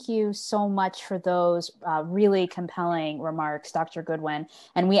 Well, thank you so much for those really compelling remarks, Dr. Goodwin.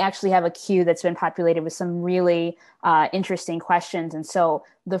 And we actually have a queue that's been populated with some really interesting questions. And so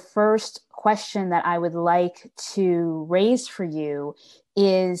the first question that I would like to raise for you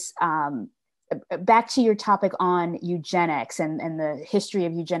is back to your topic on eugenics and the history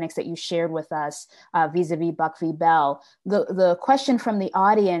of eugenics that you shared with us vis-a-vis Buck v. Bell. The question from the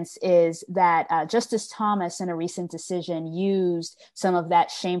audience is that Justice Thomas in a recent decision used some of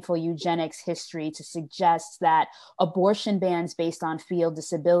that shameful eugenics history to suggest that abortion bans based on fetal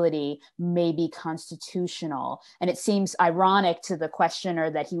disability may be constitutional. And it seems ironic to the questioner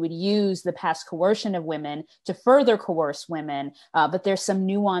that he would use the past coercion of women to further coerce women, but there's some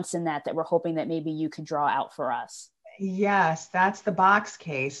nuance in that we're hoping that maybe you could draw out for us. Yes, that's the Box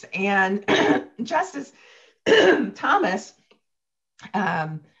case. And Justice Thomas,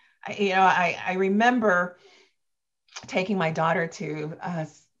 I remember taking my daughter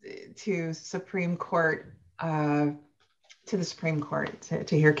to Supreme Court, to the Supreme Court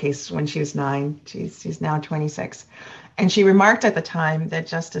to hear cases when she was 9. She's now 26. And she remarked at the time that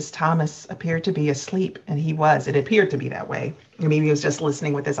Justice Thomas appeared to be asleep, and he was. It appeared to be that way. Maybe he was just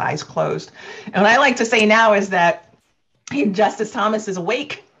listening with his eyes closed. And what I like to say now is that Justice Thomas is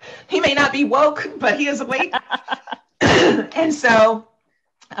awake. He may not be woke, but he is awake. And so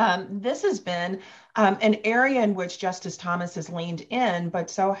this has been an area in which Justice Thomas has leaned in, but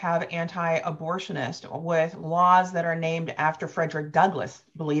so have anti-abortionists with laws that are named after Frederick Douglass,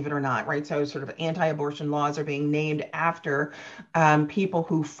 believe it or not, right? So sort of anti-abortion laws are being named after people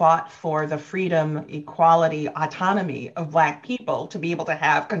who fought for the freedom, equality, autonomy of Black people to be able to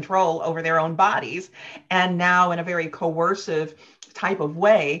have control over their own bodies. And now in a very coercive type of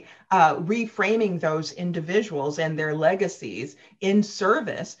way, reframing those individuals and their legacies in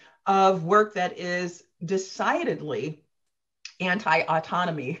service of work that is decidedly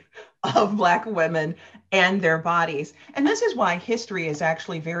anti-autonomy of Black women and their bodies. And this is why history is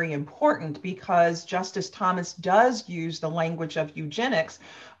actually very important, because Justice Thomas does use the language of eugenics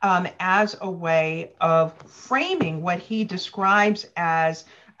as a way of framing what he describes as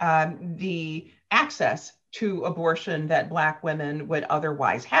the access to abortion that Black women would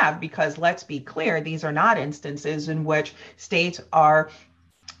otherwise have. Because let's be clear, these are not instances in which states are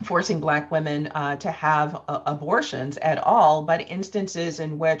forcing Black women to have abortions at all, but instances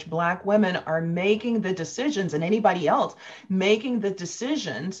in which Black women are making the decisions, and anybody else making the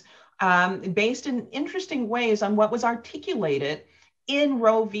decisions based in interesting ways on what was articulated in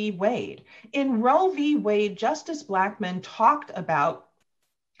Roe v. Wade. In Roe v. Wade, Justice Blackmun talked about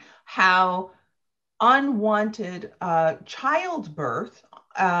how unwanted childbirth,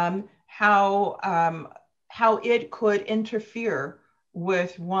 how it could interfere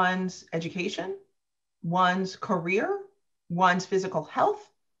with one's education, one's career, one's physical health,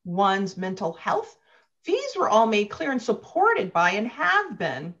 one's mental health. These were all made clear and supported by and have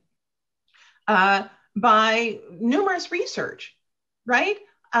been by numerous research, right?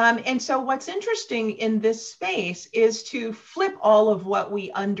 And so what's interesting in this space is to flip all of what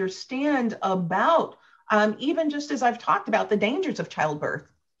we understand about, even just as I've talked about the dangers of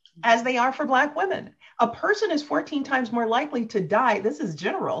childbirth, as they are for Black women. A person is 14 times more likely to die, this is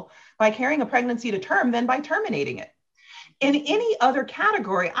general, by carrying a pregnancy to term than by terminating it. In any other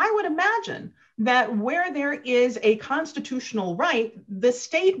category, I would imagine that where there is a constitutional right, the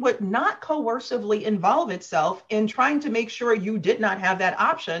state would not coercively involve itself in trying to make sure you did not have that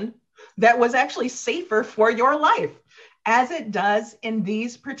option that was actually safer for your life, as it does in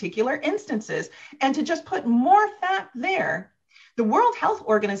these particular instances. And to just put more fact there, the World Health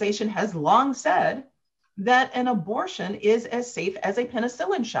Organization has long said that an abortion is as safe as a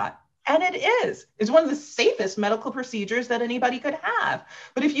penicillin shot. And it is. It's one of the safest medical procedures that anybody could have.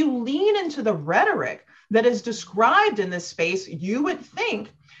 But if you lean into the rhetoric that is described in this space, you would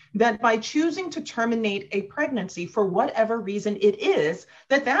think that by choosing to terminate a pregnancy for whatever reason it is,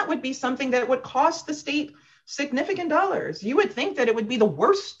 that would be something that would cost the state significant dollars. You would think that it would be the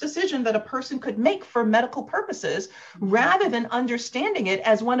worst decision that a person could make for medical purposes, rather than understanding it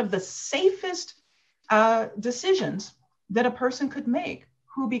as one of the safest decisions that a person could make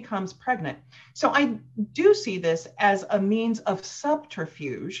who becomes pregnant. So I do see this as a means of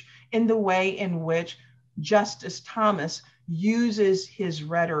subterfuge in the way in which Justice Thomas uses his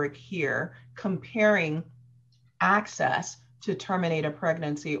rhetoric here, comparing access to terminate a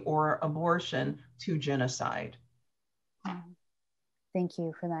pregnancy or abortion to genocide. Thank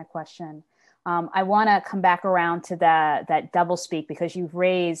you for that question. I want to come back around to that doublespeak, because you've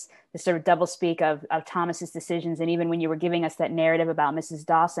raised the sort of doublespeak of Thomas's decisions. And even when you were giving us that narrative about Mrs.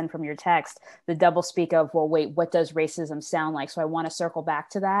 Dawson from your text, the doublespeak of, well, wait, what does racism sound like? So I want to circle back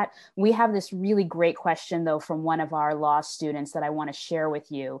to that. We have this really great question, though, from one of our law students that I want to share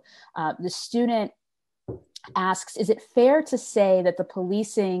with you. The student asks, is it fair to say that the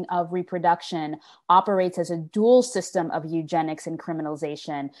policing of reproduction operates as a dual system of eugenics and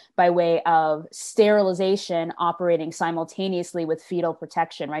criminalization by way of sterilization operating simultaneously with fetal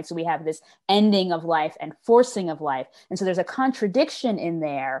protection, right? So we have this ending of life and forcing of life. And so there's a contradiction in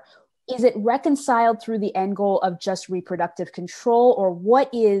there. Is it reconciled through the end goal of just reproductive control, or what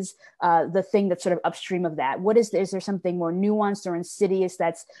is the thing that's sort of upstream of that? What is there something more nuanced or insidious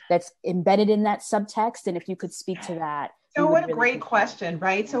that's embedded in that subtext? And if you could speak to that. So what a great question,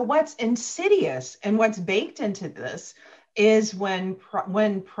 right? So what's insidious and what's baked into this is when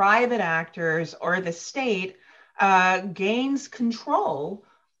private actors or the state gains control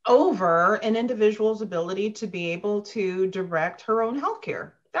over an individual's ability to be able to direct her own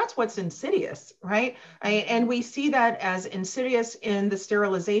healthcare. That's what's insidious, right? And we see that as insidious in the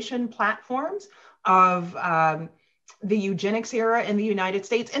sterilization platforms of the eugenics era in the United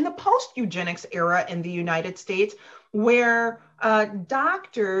States and the post-eugenics era in the United States, where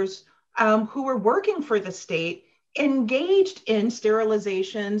doctors who were working for the state engaged in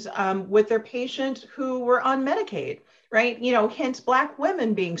sterilizations with their patients who were on Medicaid, right? You know, hence Black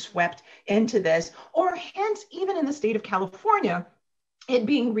women being swept into this, or hence even in the state of California, it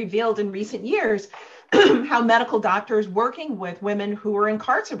being revealed in recent years how medical doctors working with women who were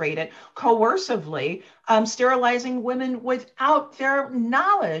incarcerated coercively sterilizing women without their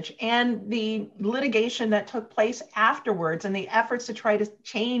knowledge, and the litigation that took place afterwards and the efforts to try to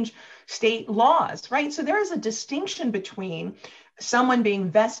change state laws, right? So there is a distinction between someone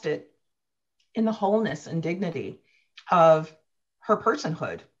being vested in the wholeness and dignity of her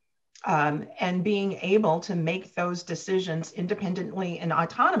personhood, and being able to make those decisions independently and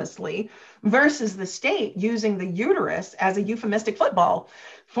autonomously, versus the state using the uterus as a euphemistic football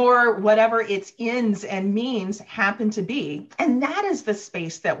for whatever its ends and means happen to be. And that is the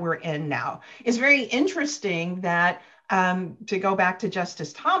space that we're in now. It's very interesting that, to go back to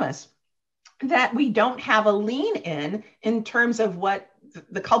Justice Thomas, that we don't have a lean in terms of what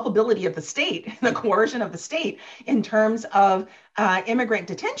the culpability of the state, the coercion of the state in terms of immigrant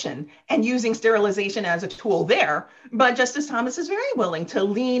detention and using sterilization as a tool there. But Justice Thomas is very willing to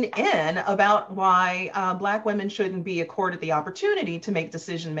lean in about why Black women shouldn't be accorded the opportunity to make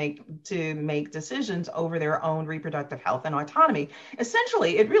decisions over their own reproductive health and autonomy.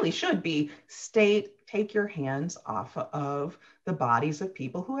 Essentially, it really should be state, take your hands off of the bodies of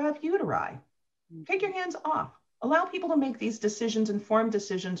people who have uteri. Take your hands off. Allow people to make these decisions, informed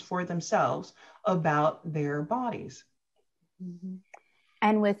decisions for themselves about their bodies. Mm-hmm.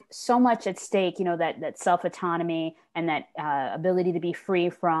 And with so much at stake, you know, that self-autonomy and that ability to be free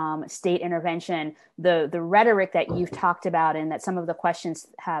from state intervention, the rhetoric that you've talked about and that some of the questions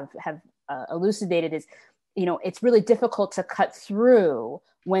have elucidated is, you know, it's really difficult to cut through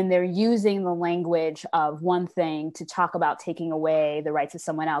when they're using the language of one thing to talk about taking away the rights of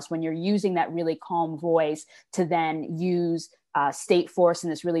someone else, when you're using that really calm voice to then use state force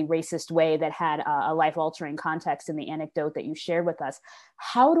in this really racist way that had a life-altering context in the anecdote that you shared with us.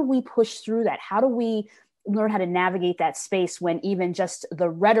 How do we push through that? How do we learn how to navigate that space when even just the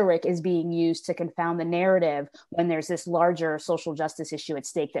rhetoric is being used to confound the narrative, when there's this larger social justice issue at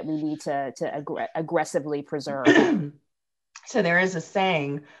stake that we need to aggressively preserve? So there is a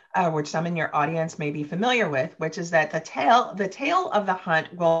saying, which some in your audience may be familiar with, which is that the tail of the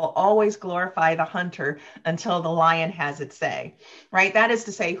hunt will always glorify the hunter until the lion has its say, right? That is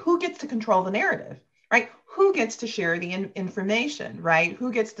to say, who gets to control the narrative, right? Who gets to share the information, right?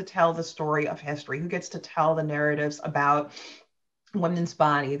 Who gets to tell the story of history? Who gets to tell the narratives about women's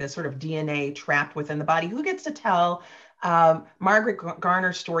body, the sort of DNA trapped within the body? Who gets to tell Margaret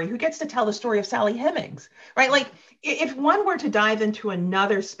Garner's story? Who gets to tell the story of Sally Hemings, right? Like, if one were to dive into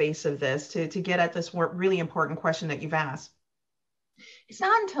another space of this to get at this really important question that you've asked, it's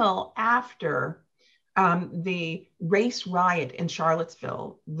not until after the race riot in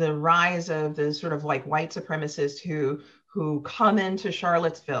Charlottesville, the rise of the sort of like white supremacists who come into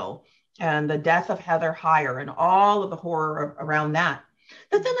Charlottesville, and the death of Heather Heyer and all of the horror around that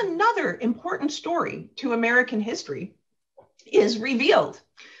then another important story to American history is revealed.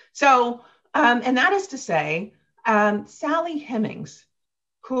 So, and that is to say, Sally Hemings,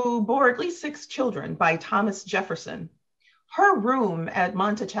 who bore at least 6 children by Thomas Jefferson, her room at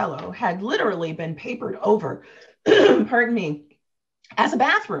Monticello had literally been papered over, pardon me, as a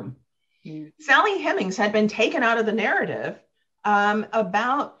bathroom. Mm. Sally Hemings had been taken out of the narrative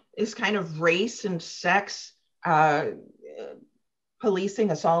about this kind of race and sex, policing,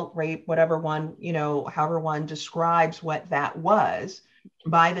 assault, rape, whatever one, you know, however one describes what that was,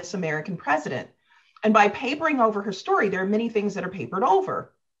 by this American president. And by papering over her story, there are many things that are papered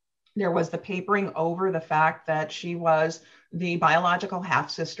over. There was the papering over the fact that she was the biological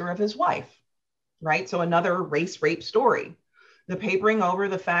half-sister of his wife, right? So another race rape story. The papering over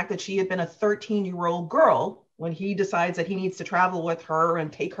the fact that she had been a 13-year-old girl when he decides that he needs to travel with her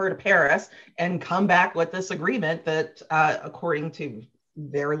and take her to Paris and come back with this agreement that, according to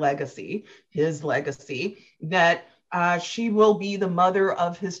their legacy, his legacy, that she will be the mother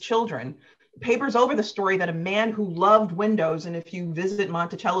of his children. Papers over the story that a man who loved windows, and if you visit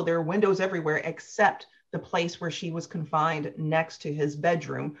Monticello, there are windows everywhere except the place where she was confined next to his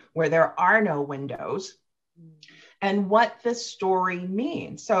bedroom, where there are no windows, and what this story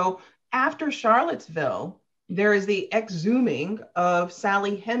means. So after Charlottesville, there is the exhuming of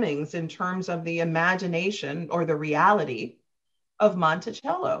Sally Hemings in terms of the imagination or the reality of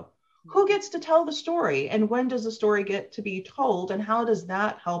Monticello. Who gets to tell the story, and when does the story get to be told, and how does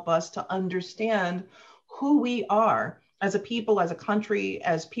that help us to understand who we are as a people, as a country,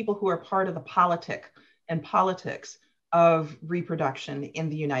 as people who are part of the politics of reproduction in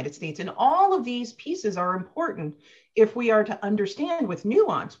the United States? And all of these pieces are important if we are to understand with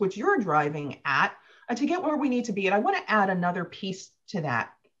nuance, which you're driving at, to get where we need to be. And I want to add another piece to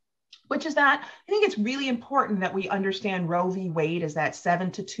that, which is that I think it's really important that we understand Roe v. Wade as that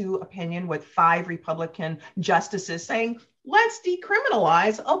 7-2 opinion with 5 Republican justices saying, let's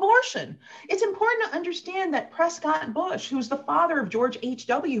decriminalize abortion. It's important to understand that Prescott Bush, who's the father of George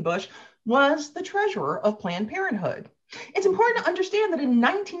H.W. Bush, was the treasurer of Planned Parenthood. It's important to understand that in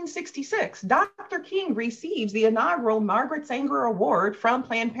 1966, Dr. King receives the inaugural Margaret Sanger Award from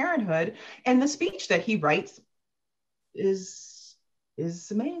Planned Parenthood, and the speech that he writes is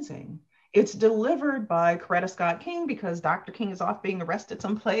amazing. It's delivered by Coretta Scott King because Dr. King is off being arrested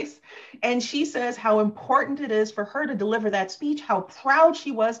someplace. And she says how important it is for her to deliver that speech, how proud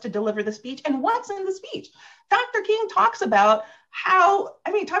she was to deliver the speech, and what's in the speech. Dr. King talks about how,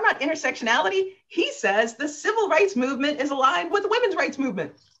 talking about intersectionality, he says the civil rights movement is aligned with the women's rights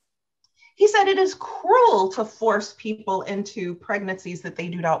movement. He said it is cruel to force people into pregnancies that they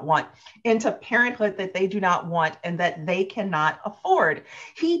do not want, into parenthood that they do not want and that they cannot afford.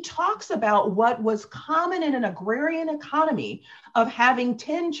 He talks about what was common in an agrarian economy of having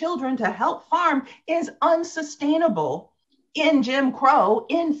 10 children to help farm is unsustainable in Jim Crow,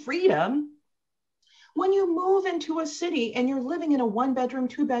 in freedom. When you move into a city and you're living in a 1-bedroom,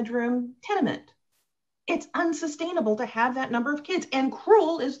 2-bedroom tenement, it's unsustainable to have that number of kids. And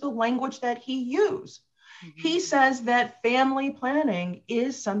cruel is the language that he used. He says that family planning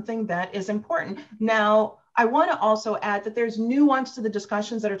is something that is important. Now, I want to also add that there's nuance to the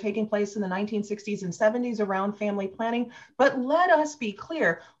discussions that are taking place in the 1960s and 70s around family planning. But let us be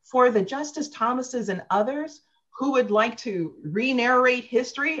clear, for the Justice Thomases and others who would like to re-narrate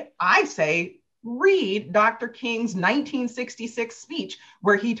history, I say, read Dr. King's 1966 speech,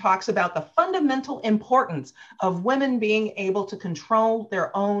 where he talks about the fundamental importance of women being able to control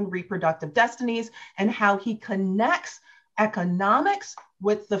their own reproductive destinies and how he connects economics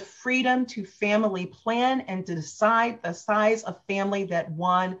with the freedom to family plan and to decide the size of family that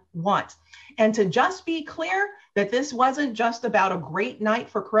one wants. And to just be clear that this wasn't just about a great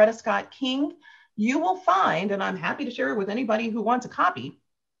night for Coretta Scott King, you will find, and I'm happy to share it with anybody who wants a copy,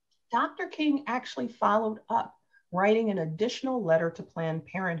 Dr. King actually followed up, writing an additional letter to Planned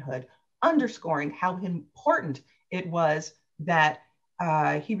Parenthood, underscoring how important it was that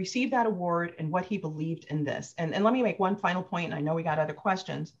he received that award and what he believed in this. And let me make one final point, and I know we got other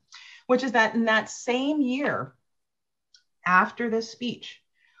questions, which is that in that same year, after this speech,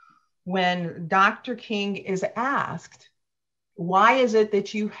 when Dr. King is asked, why is it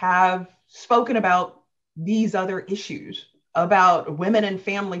that you have spoken about these other issues, about women and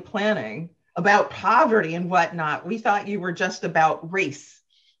family planning, about poverty and whatnot? We thought you were just about race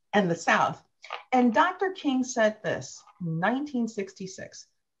and the South. And Dr. King said this in 1966.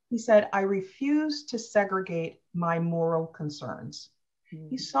 He said, I refuse to segregate my moral concerns.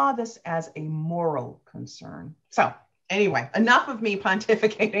 He saw this as a moral concern. So anyway, enough of me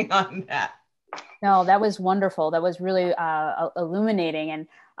pontificating on that. No, that was wonderful. That was really illuminating. And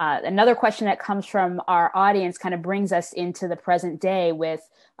another question that comes from our audience kind of brings us into the present day with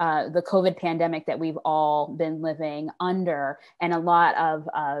the COVID pandemic that we've all been living under, and a lot of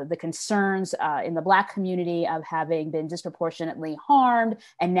the concerns in the Black community of having been disproportionately harmed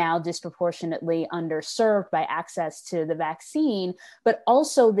and now disproportionately underserved by access to the vaccine, but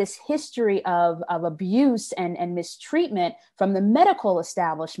also this history of abuse and mistreatment from the medical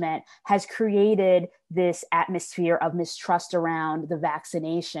establishment has created this atmosphere of mistrust around the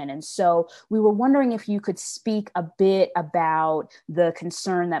vaccination. And so we were wondering if you could speak a bit about the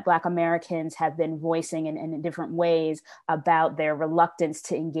concern that Black Americans have been voicing in different ways about their reluctance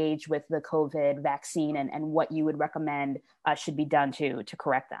to engage with the COVID vaccine, and what you would recommend should be done to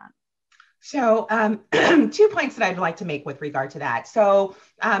correct that. So 2 points that I'd like to make with regard to that. So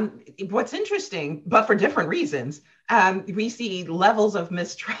what's interesting, but for different reasons, we see levels of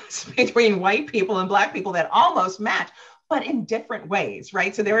mistrust between white people and Black people that almost match, but in different ways,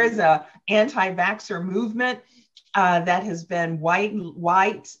 right? So there is a anti-vaxxer movement that has been white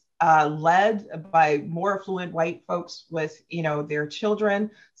led by more affluent white folks with, their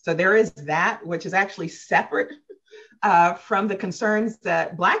children. So there is that, which is actually separate from the concerns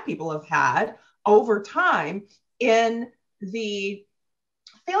that Black people have had over time in the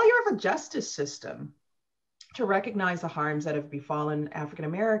failure of a justice system to recognize the harms that have befallen African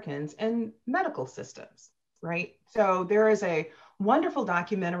Americans and medical systems, right? So there is a wonderful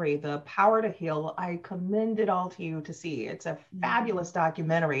documentary, The Power to Heal. I commend it all to you to see. It's a fabulous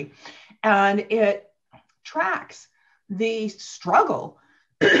documentary, and it tracks the struggle,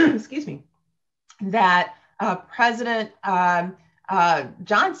 excuse me, that President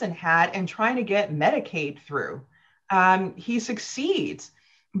Johnson had in trying to get Medicaid through. He succeeds,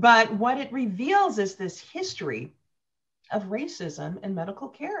 but what it reveals is this history of racism in medical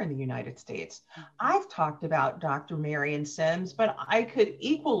care in the United States. I've talked about Dr. Marion Sims, but we could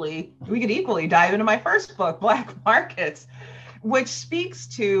equally dive into my first book, Black Markets, which speaks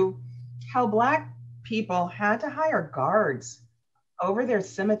to how Black people had to hire guards over their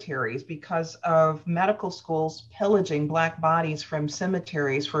cemeteries because of medical schools pillaging Black bodies from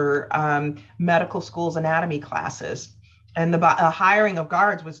cemeteries for medical schools anatomy classes. And the hiring of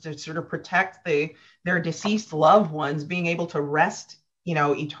guards was to sort of protect their deceased loved ones being able to rest,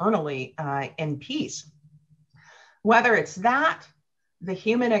 eternally in peace. Whether it's that, the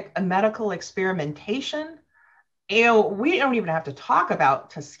human medical experimentation, we don't even have to talk about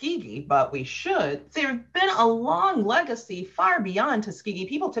Tuskegee, but we should. There's been a long legacy far beyond Tuskegee.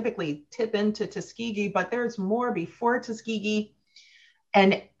 People typically tip into Tuskegee, but there's more before Tuskegee.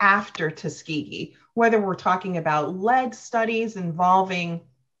 and after Tuskegee, whether we're talking about lead studies involving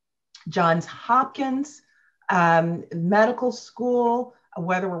Johns Hopkins medical school,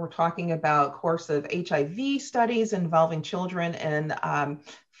 whether we're talking about course of HIV studies involving children in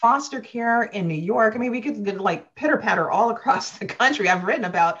foster care in New York. I mean, we could like pitter patter all across the country. I've written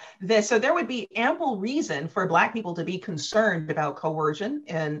about this. So there would be ample reason for Black people to be concerned about coercion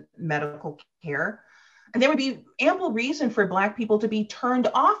in medical care. And there would be ample reason for Black people to be turned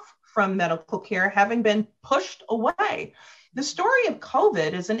off from medical care, having been pushed away. The story of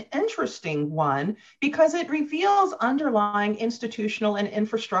COVID is an interesting one because it reveals underlying institutional and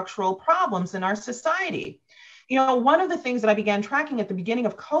infrastructural problems in our society. You know, one of the things that I began tracking at the beginning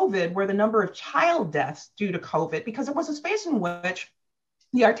of COVID were the number of child deaths due to COVID, because it was a space in which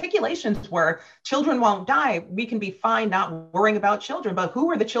the articulations were children won't die. We can be fine not worrying about children. But who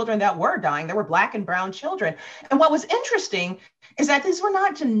were the children that were dying? There were Black and brown children. And what was interesting is that these were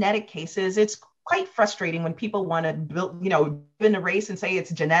not genetic cases. It's quite frustrating when people want to build, in a race and say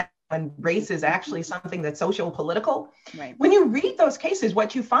it's genetic when race is actually something that's socio-political. Right. When you read those cases,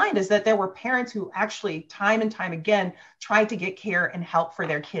 what you find is that there were parents who actually time and time again tried to get care and help for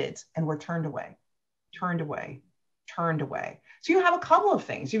their kids and were turned away. So you have a couple of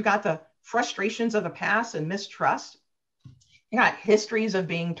things. You've got the frustrations of the past and mistrust. You got histories of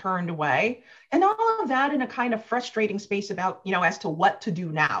being turned away, and all of that in a kind of frustrating space about, as to what to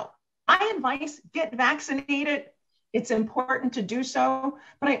do now. My advice, get vaccinated. It's important to do so,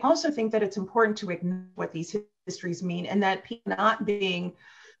 but I also think that it's important to acknowledge what these histories mean, and that people not being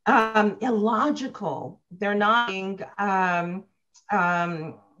illogical. They're not being,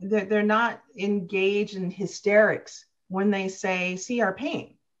 they're not engaged in hysterics when they say, see our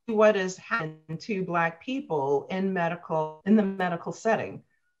pain, what has happened to Black people in the medical setting.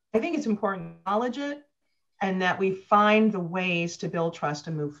 I think it's important to acknowledge it and that we find the ways to build trust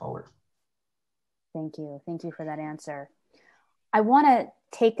and move forward. Thank you. Thank you for that answer. I want to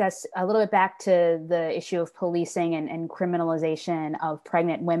take us a little bit back to the issue of policing and criminalization of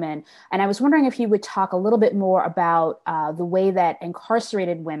pregnant women. And I was wondering if you would talk a little bit more about the way that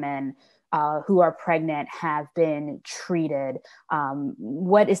incarcerated women who are pregnant have been treated.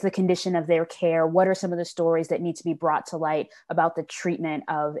 What is the condition of their care? What are some of the stories that need to be brought to light about the treatment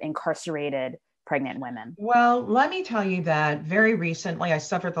of incarcerated pregnant women? Well, let me tell you that very recently I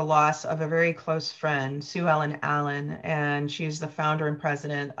suffered the loss of a very close friend, Sue Ellen Allen, and she's the founder and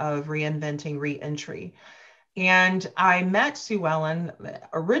president of Reinventing Reentry. And I met Sue Ellen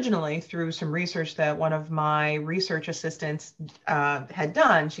originally through some research that one of my research assistants had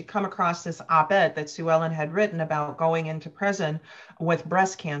done. She'd come across this op-ed that Sue Ellen had written about going into prison with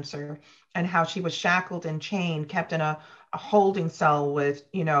breast cancer and how she was shackled and chained, kept in a holding cell with,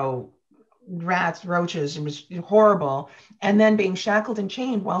 rats, roaches. It was horrible. And then being shackled and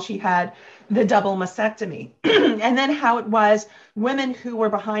chained while she had the double mastectomy. And then how it was women who were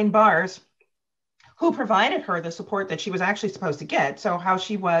behind bars who provided her the support that she was actually supposed to get. So how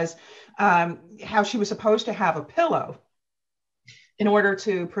she was supposed to have a pillow in order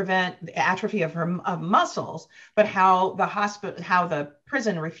to prevent the atrophy of her muscles, but how the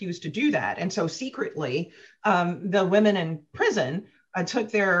prison refused to do that. And so secretly, the women in prison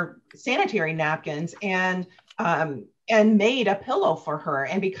took their sanitary napkins and made a pillow for her.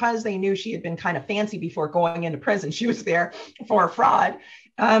 And because they knew she had been kind of fancy before going into prison, she was there for fraud.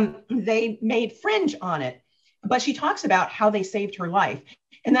 They made fringe on it. But she talks about how they saved her life.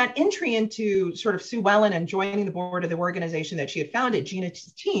 And that entry into sort of Sue Ellen and joining the board of the organization that she had founded,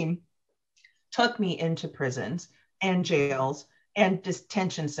 Gina's team, took me into prisons and jails and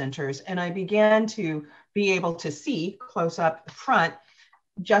detention centers. And I began to be able to see close up front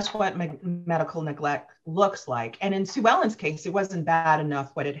just what medical neglect looks like. And in Sue Ellen's case, it wasn't bad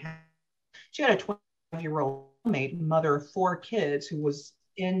enough what had happened. She had a 25-year-old mother of 4 kids who was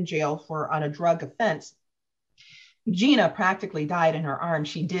in jail on a drug offense. Gina practically died in her arms.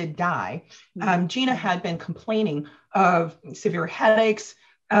 She did die. Gina had been complaining of severe headaches,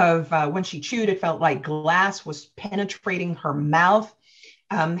 of when she chewed, it felt like glass was penetrating her mouth.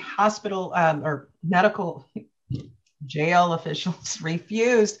 Hospital or medical jail officials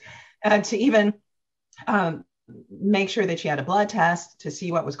refused to even make sure that she had a blood test to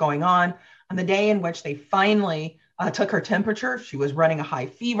see what was going on. On the day in which they finally took her temperature, she was running a high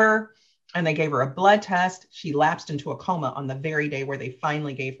fever, and they gave her a blood test. She lapsed into a coma on the very day where they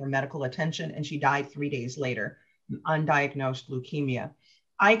finally gave her medical attention, and she died 3 days later, undiagnosed leukemia.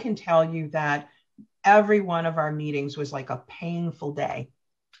 I can tell you that every one of our meetings was like a painful day,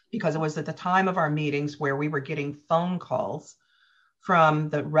 because it was at the time of our meetings where we were getting phone calls from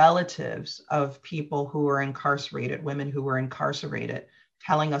the relatives of people who were incarcerated, women who were incarcerated,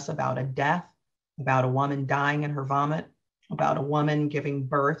 telling us about a death, about a woman dying in her vomit, about a woman giving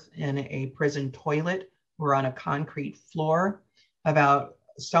birth in a prison toilet or on a concrete floor, about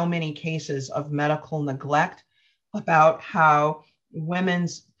so many cases of medical neglect, about how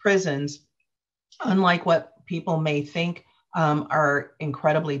women's prisons, unlike what people may think, are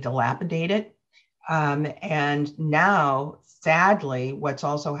incredibly dilapidated. And now, sadly, what's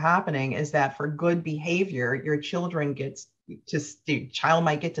also happening is that for good behavior, your child might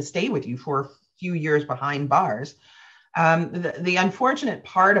get to stay with you for a few years behind bars. The unfortunate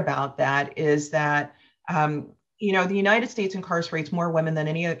part about that is that, the United States incarcerates more women than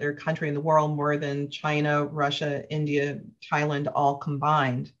any other country in the world, more than China, Russia, India, Thailand, all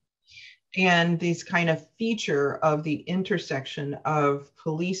combined. And this kind of feature of the intersection of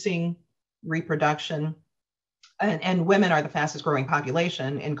policing, reproduction, and women are the fastest growing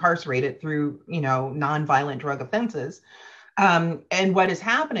population incarcerated through, nonviolent drug offenses. And what is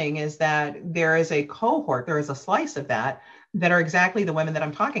happening is that there is a cohort, there is a slice of that are exactly the women that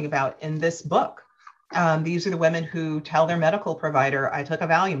I'm talking about in this book. These are the women who tell their medical provider, I took a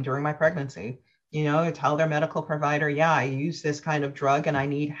Valium during my pregnancy, tell their medical provider, yeah, I use this kind of drug and I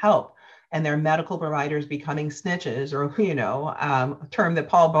need help. And their medical providers becoming snitches, or, a term that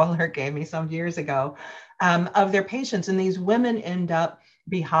Paul Bowler gave me some years ago, of their patients. And these women end up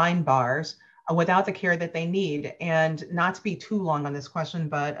behind bars without the care that they need. And not to be too long on this question,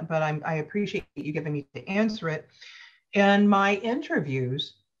 but I appreciate you giving me to answer it. In my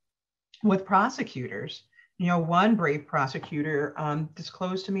interviews with prosecutors, one brave prosecutor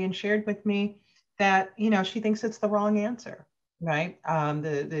disclosed to me and shared with me that, she thinks it's the wrong answer, right?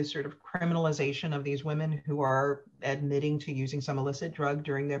 The sort of criminalization of these women who are admitting to using some illicit drug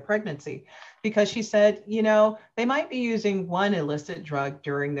during their pregnancy, because she said, they might be using one illicit drug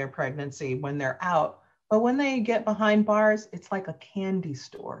during their pregnancy when they're out, but when they get behind bars, it's like a candy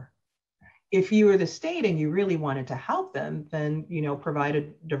store. If you were the state and you really wanted to help them, then, provide a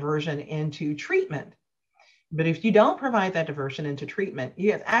diversion into treatment. But if you don't provide that diversion into treatment,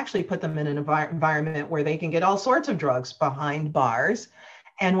 you have actually put them in an environment where they can get all sorts of drugs behind bars.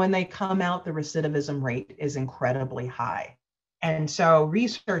 And when they come out, the recidivism rate is incredibly high. And so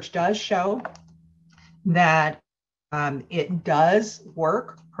research does show that it does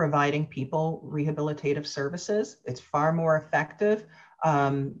work providing people rehabilitative services. It's far more effective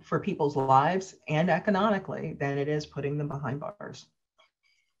for people's lives and economically than it is putting them behind bars.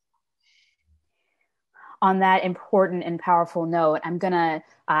 On that important and powerful note, I'm going to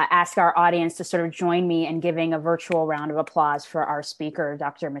ask our audience to sort of join me in giving a virtual round of applause for our speaker,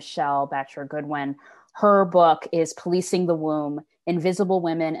 Dr. Michele Bratcher Goodwin. Her book is Policing the Womb: Invisible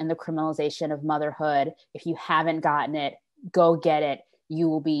Women and the Criminalization of Motherhood. If you haven't gotten it, go get it.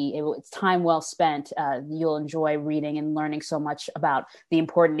 It's time well spent. You'll enjoy reading and learning so much about the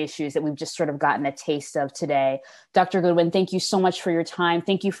important issues that we've just sort of gotten a taste of today. Dr. Goodwin, thank you so much for your time.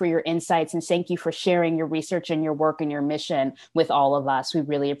 Thank you for your insights, and thank you for sharing your research and your work and your mission with all of us. We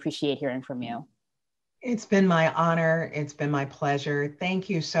really appreciate hearing from you. It's been my honor. It's been my pleasure. Thank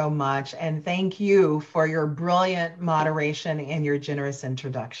you so much. And thank you for your brilliant moderation and your generous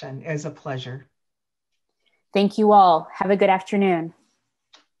introduction. It was a pleasure. Thank you all. Have a good afternoon.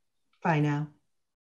 Bye now.